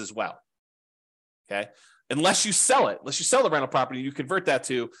businesses as well. Okay. Unless you sell it, unless you sell the rental property, you convert that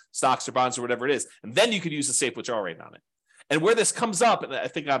to stocks or bonds or whatever it is. And then you could use a safe withdrawal rate on it. And where this comes up, and I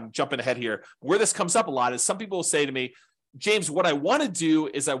think I'm jumping ahead here, where this comes up a lot is some people will say to me, James, what I want to do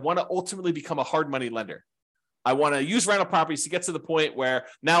is I want to ultimately become a hard money lender. I want to use rental properties to get to the point where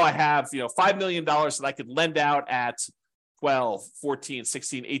now I have, $5 million that I could lend out at 12, 14,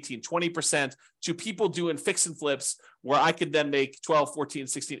 16, 18, 20% to people doing fix and flips where I could then make 12, 14,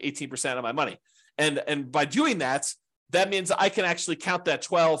 16, 18% of my money. And by doing that, that means I can actually count that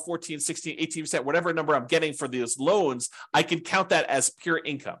 12, 14, 16, 18%, whatever number I'm getting for those loans, I can count that as pure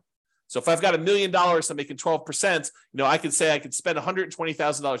income. So if I've got $1 million, I'm making 12%, I could say I could spend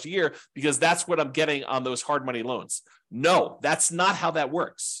 $120,000 a year because that's what I'm getting on those hard money loans. No, that's not how that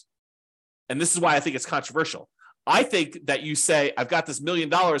works. And this is why I think it's controversial. I think that you say, I've got this $1 million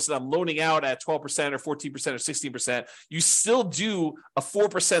that I'm loaning out at 12% or 14% or 16%. You still do a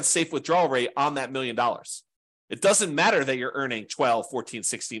 4% safe withdrawal rate on that $1 million. It doesn't matter that you're earning 12, 14,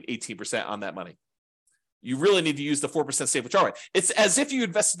 16, 18% on that money. You really need to use the 4% safe withdrawal rate. It's as if you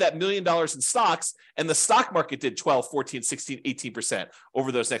invested that $1 million in stocks and the stock market did 12, 14, 16, 18%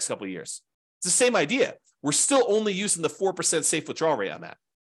 over those next couple of years. It's the same idea. We're still only using the 4% safe withdrawal rate on that.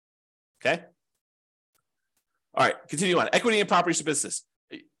 Okay? All right, continue on. Equity in properties to business.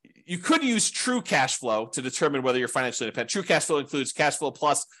 You could use true cash flow to determine whether you're financially independent. True cash flow includes cash flow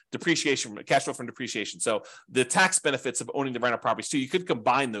plus depreciation, cash flow from depreciation. So the tax benefits of owning the rental properties too, you could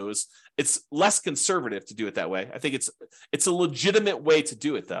combine those. It's less conservative to do it that way. I think it's a legitimate way to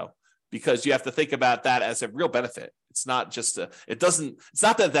do it though, because you have to think about that as a real benefit. It's not just it's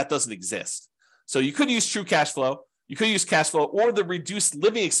not that doesn't exist. So you could use true cash flow. You could use cash flow or the reduced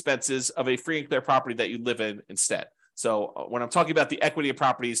living expenses of a free and clear property that you live in instead. So when I'm talking about the equity of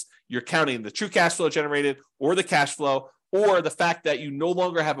properties, you're counting the true cash flow generated or the cash flow or the fact that you no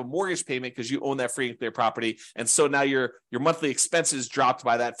longer have a mortgage payment because you own that free and clear property. And so now your monthly expenses dropped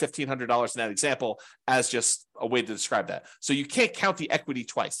by that $1,500 in that example as just a way to describe that. So you can't count the equity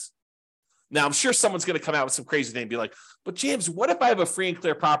twice. Now, I'm sure someone's going to come out with some crazy thing and be like, but James, what if I have a free and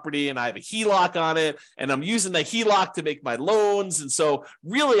clear property and I have a HELOC on it and I'm using the HELOC to make my loans? And so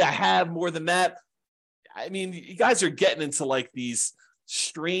really I have more than that. I mean, you guys are getting into like these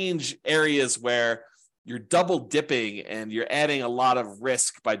strange areas where you're double dipping and you're adding a lot of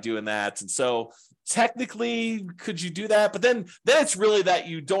risk by doing that. And so technically, could you do that? But then it's really that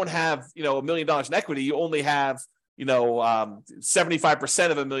you don't have, $1 million in equity. You only have,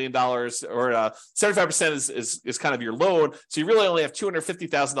 75% of $1 million or 75% is kind of your loan. So you really only have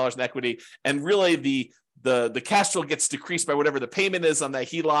 $250,000 in equity. And really the cash flow gets decreased by whatever the payment is on that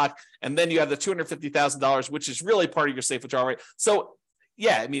HELOC. And then you have the $250,000, which is really part of your safe withdrawal rate. So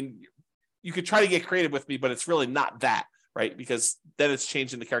yeah, I mean, you could try to get creative with me, but it's really not that, right? Because then it's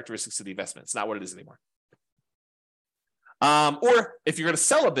changing the characteristics of the investment. It's not what it is anymore. Or if you're going to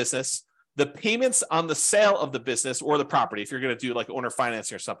sell a business, the payments on the sale of the business or the property, if you're going to do like owner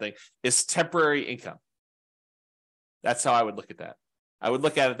financing or something, is temporary income. That's how I would look at that. I would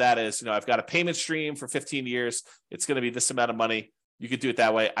look at that as, I've got a payment stream for 15 years. It's going to be this amount of money. You could do it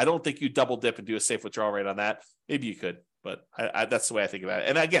that way. I don't think you double dip and do a safe withdrawal rate on that. Maybe you could, but that's the way I think about it.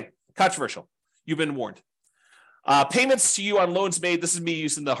 And again, controversial. You've been warned. Payments to you on loans made. This is me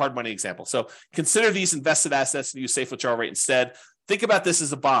using the hard money example. So consider these invested assets and use safe withdrawal rate instead. Think about this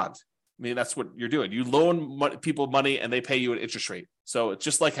as a bond. I mean, that's what you're doing. You loan people money and they pay you an interest rate. So it's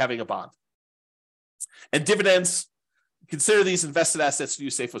just like having a bond. And dividends, consider these invested assets and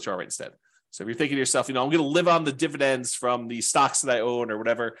use safe withdrawal rate instead. So if you're thinking to yourself, I'm going to live on the dividends from the stocks that I own or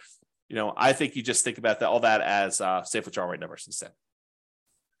whatever, I think you just think about all that as safe withdrawal rate numbers instead.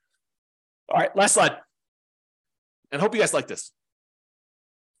 All right, last slide. And hope you guys like this.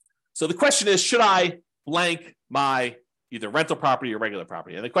 So the question is, should I blank my either rental property or regular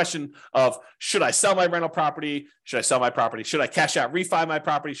property? And the question of, should I sell my rental property? Should I sell my property? Should I cash out, refi my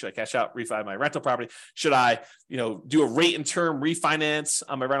property? Should I cash out, refi my rental property? Should I, do a rate and term refinance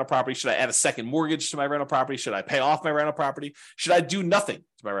on my rental property? Should I add a second mortgage to my rental property? Should I pay off my rental property? Should I do nothing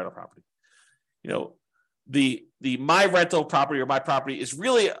to my rental property? The my rental property or my property is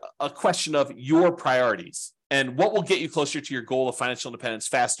really a question of your priorities and what will get you closer to your goal of financial independence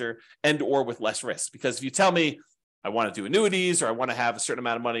faster and or with less risk. Because if you tell me I want to do annuities or I want to have a certain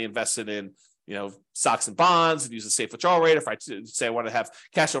amount of money invested in, stocks and bonds and use a safe withdrawal rate, if I say I want to have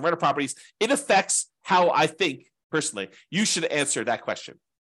cash flow rental properties, it affects how I think personally you should answer that question.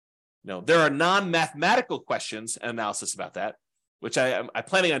 There are non-mathematical questions and analysis about that, which I'm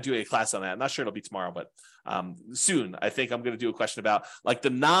planning on doing a class on that. I'm not sure it'll be tomorrow, but soon. I think I'm going to do a question about like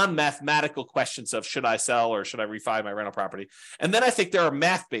the non-mathematical questions of should I sell or should I refi my rental property? And then I think there are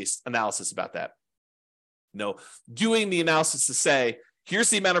math-based analysis about that. Doing the analysis to say, here's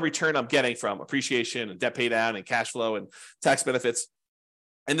the amount of return I'm getting from appreciation and debt pay down and cash flow and tax benefits.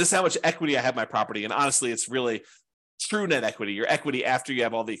 And this is how much equity I have in my property. And honestly, it's really true net equity, your equity after you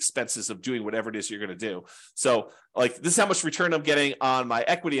have all the expenses of doing whatever it is you're going to do. So like this is how much return I'm getting on my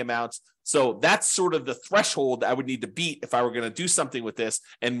equity amounts. So that's sort of the threshold I would need to beat if I were going to do something with this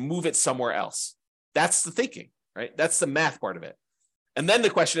and move it somewhere else. That's the thinking, right? That's the math part of it. And then the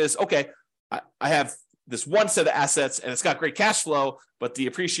question is, okay, I have this one set of assets and it's got great cash flow, but the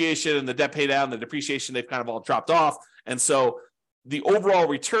appreciation and the debt pay down, the depreciation, they've kind of all dropped off. And so the overall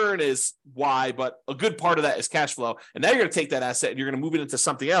return is Y, but a good part of that is cash flow. And now you're going to take that asset and you're going to move it into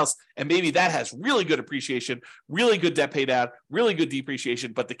something else. And maybe that has really good appreciation, really good debt pay down, really good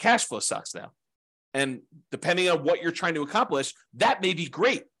depreciation, but the cash flow sucks now. And depending on what you're trying to accomplish, that may be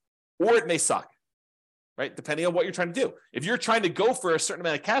great or it may suck, right? Depending on what you're trying to do. If you're trying to go for a certain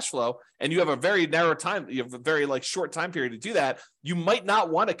amount of cash flow and you have a very narrow time, you have a very short time period to do that, you might not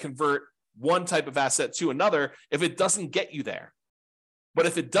want to convert one type of asset to another if it doesn't get you there. But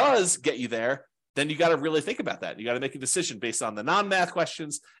if it does get you there, then you got to really think about that. You got to make a decision based on the non-math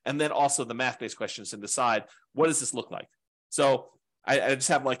questions and then also the math-based questions and decide, what does this look like? So I just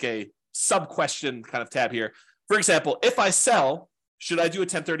have like a sub-question kind of tab here. For example, if I sell, should I do a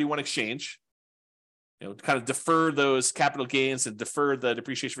 1031 exchange? Kind of defer those capital gains and defer the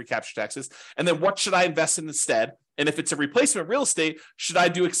depreciation recapture taxes. And then what should I invest in instead? And if it's a replacement real estate, should I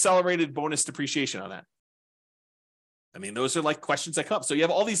do accelerated bonus depreciation on that? I mean, those are like questions that come up. So you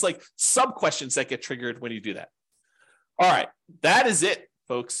have all these like sub questions that get triggered when you do that. All right. That is it,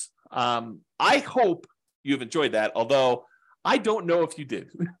 folks. I hope you've enjoyed that, although I don't know if you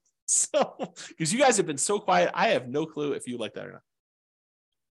did. So, because you guys have been so quiet, I have no clue if you like that or not.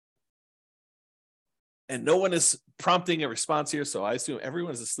 And no one is prompting a response here. So I assume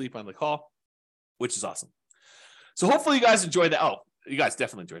everyone is asleep on the call, which is awesome. So hopefully you guys enjoyed that. Oh, you guys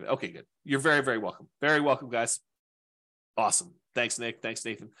definitely enjoyed it. Okay, good. You're very, very welcome. Very welcome, guys. Awesome. Thanks, Nick. Thanks,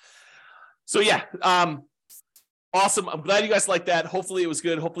 Nathan. So yeah, awesome. I'm glad you guys like that. Hopefully it was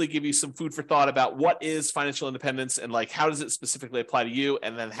good. Hopefully give you some food for thought about what is financial independence and like how does it specifically apply to you,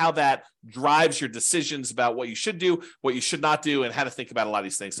 and then how that drives your decisions about what you should do, what you should not do, and how to think about a lot of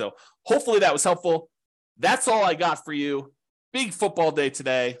these things. So hopefully that was helpful. That's all I got for you. Big football day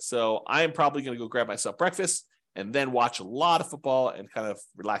today. So I am probably going to go grab myself breakfast and then watch a lot of football and kind of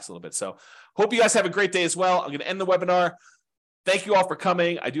relax a little bit. So hope you guys have a great day as well. I'm going to end the webinar. Thank you all for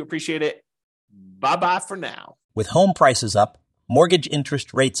coming. I do appreciate it. Bye-bye for now. With home prices up, mortgage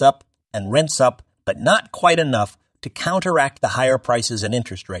interest rates up, and rents up, but not quite enough to counteract the higher prices and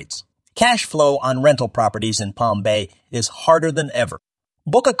interest rates. Cash flow on rental properties in Palm Bay is harder than ever.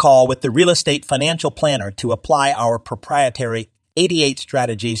 Book a call with the Real Estate Financial Planner to apply our proprietary 88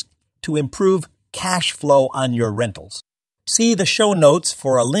 strategies to improve cash flow on your rentals. See the show notes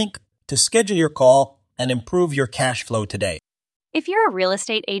for a link to schedule your call and improve your cash flow today. If you're a real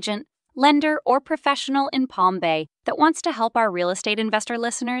estate agent, lender, or professional in Palm Bay that wants to help our real estate investor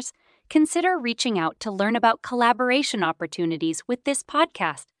listeners, consider reaching out to learn about collaboration opportunities with this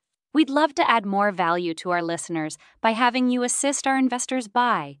podcast. We'd love to add more value to our listeners by having you assist our investors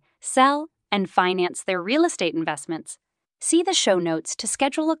buy, sell, and finance their real estate investments. See the show notes to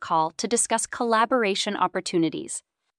schedule a call to discuss collaboration opportunities.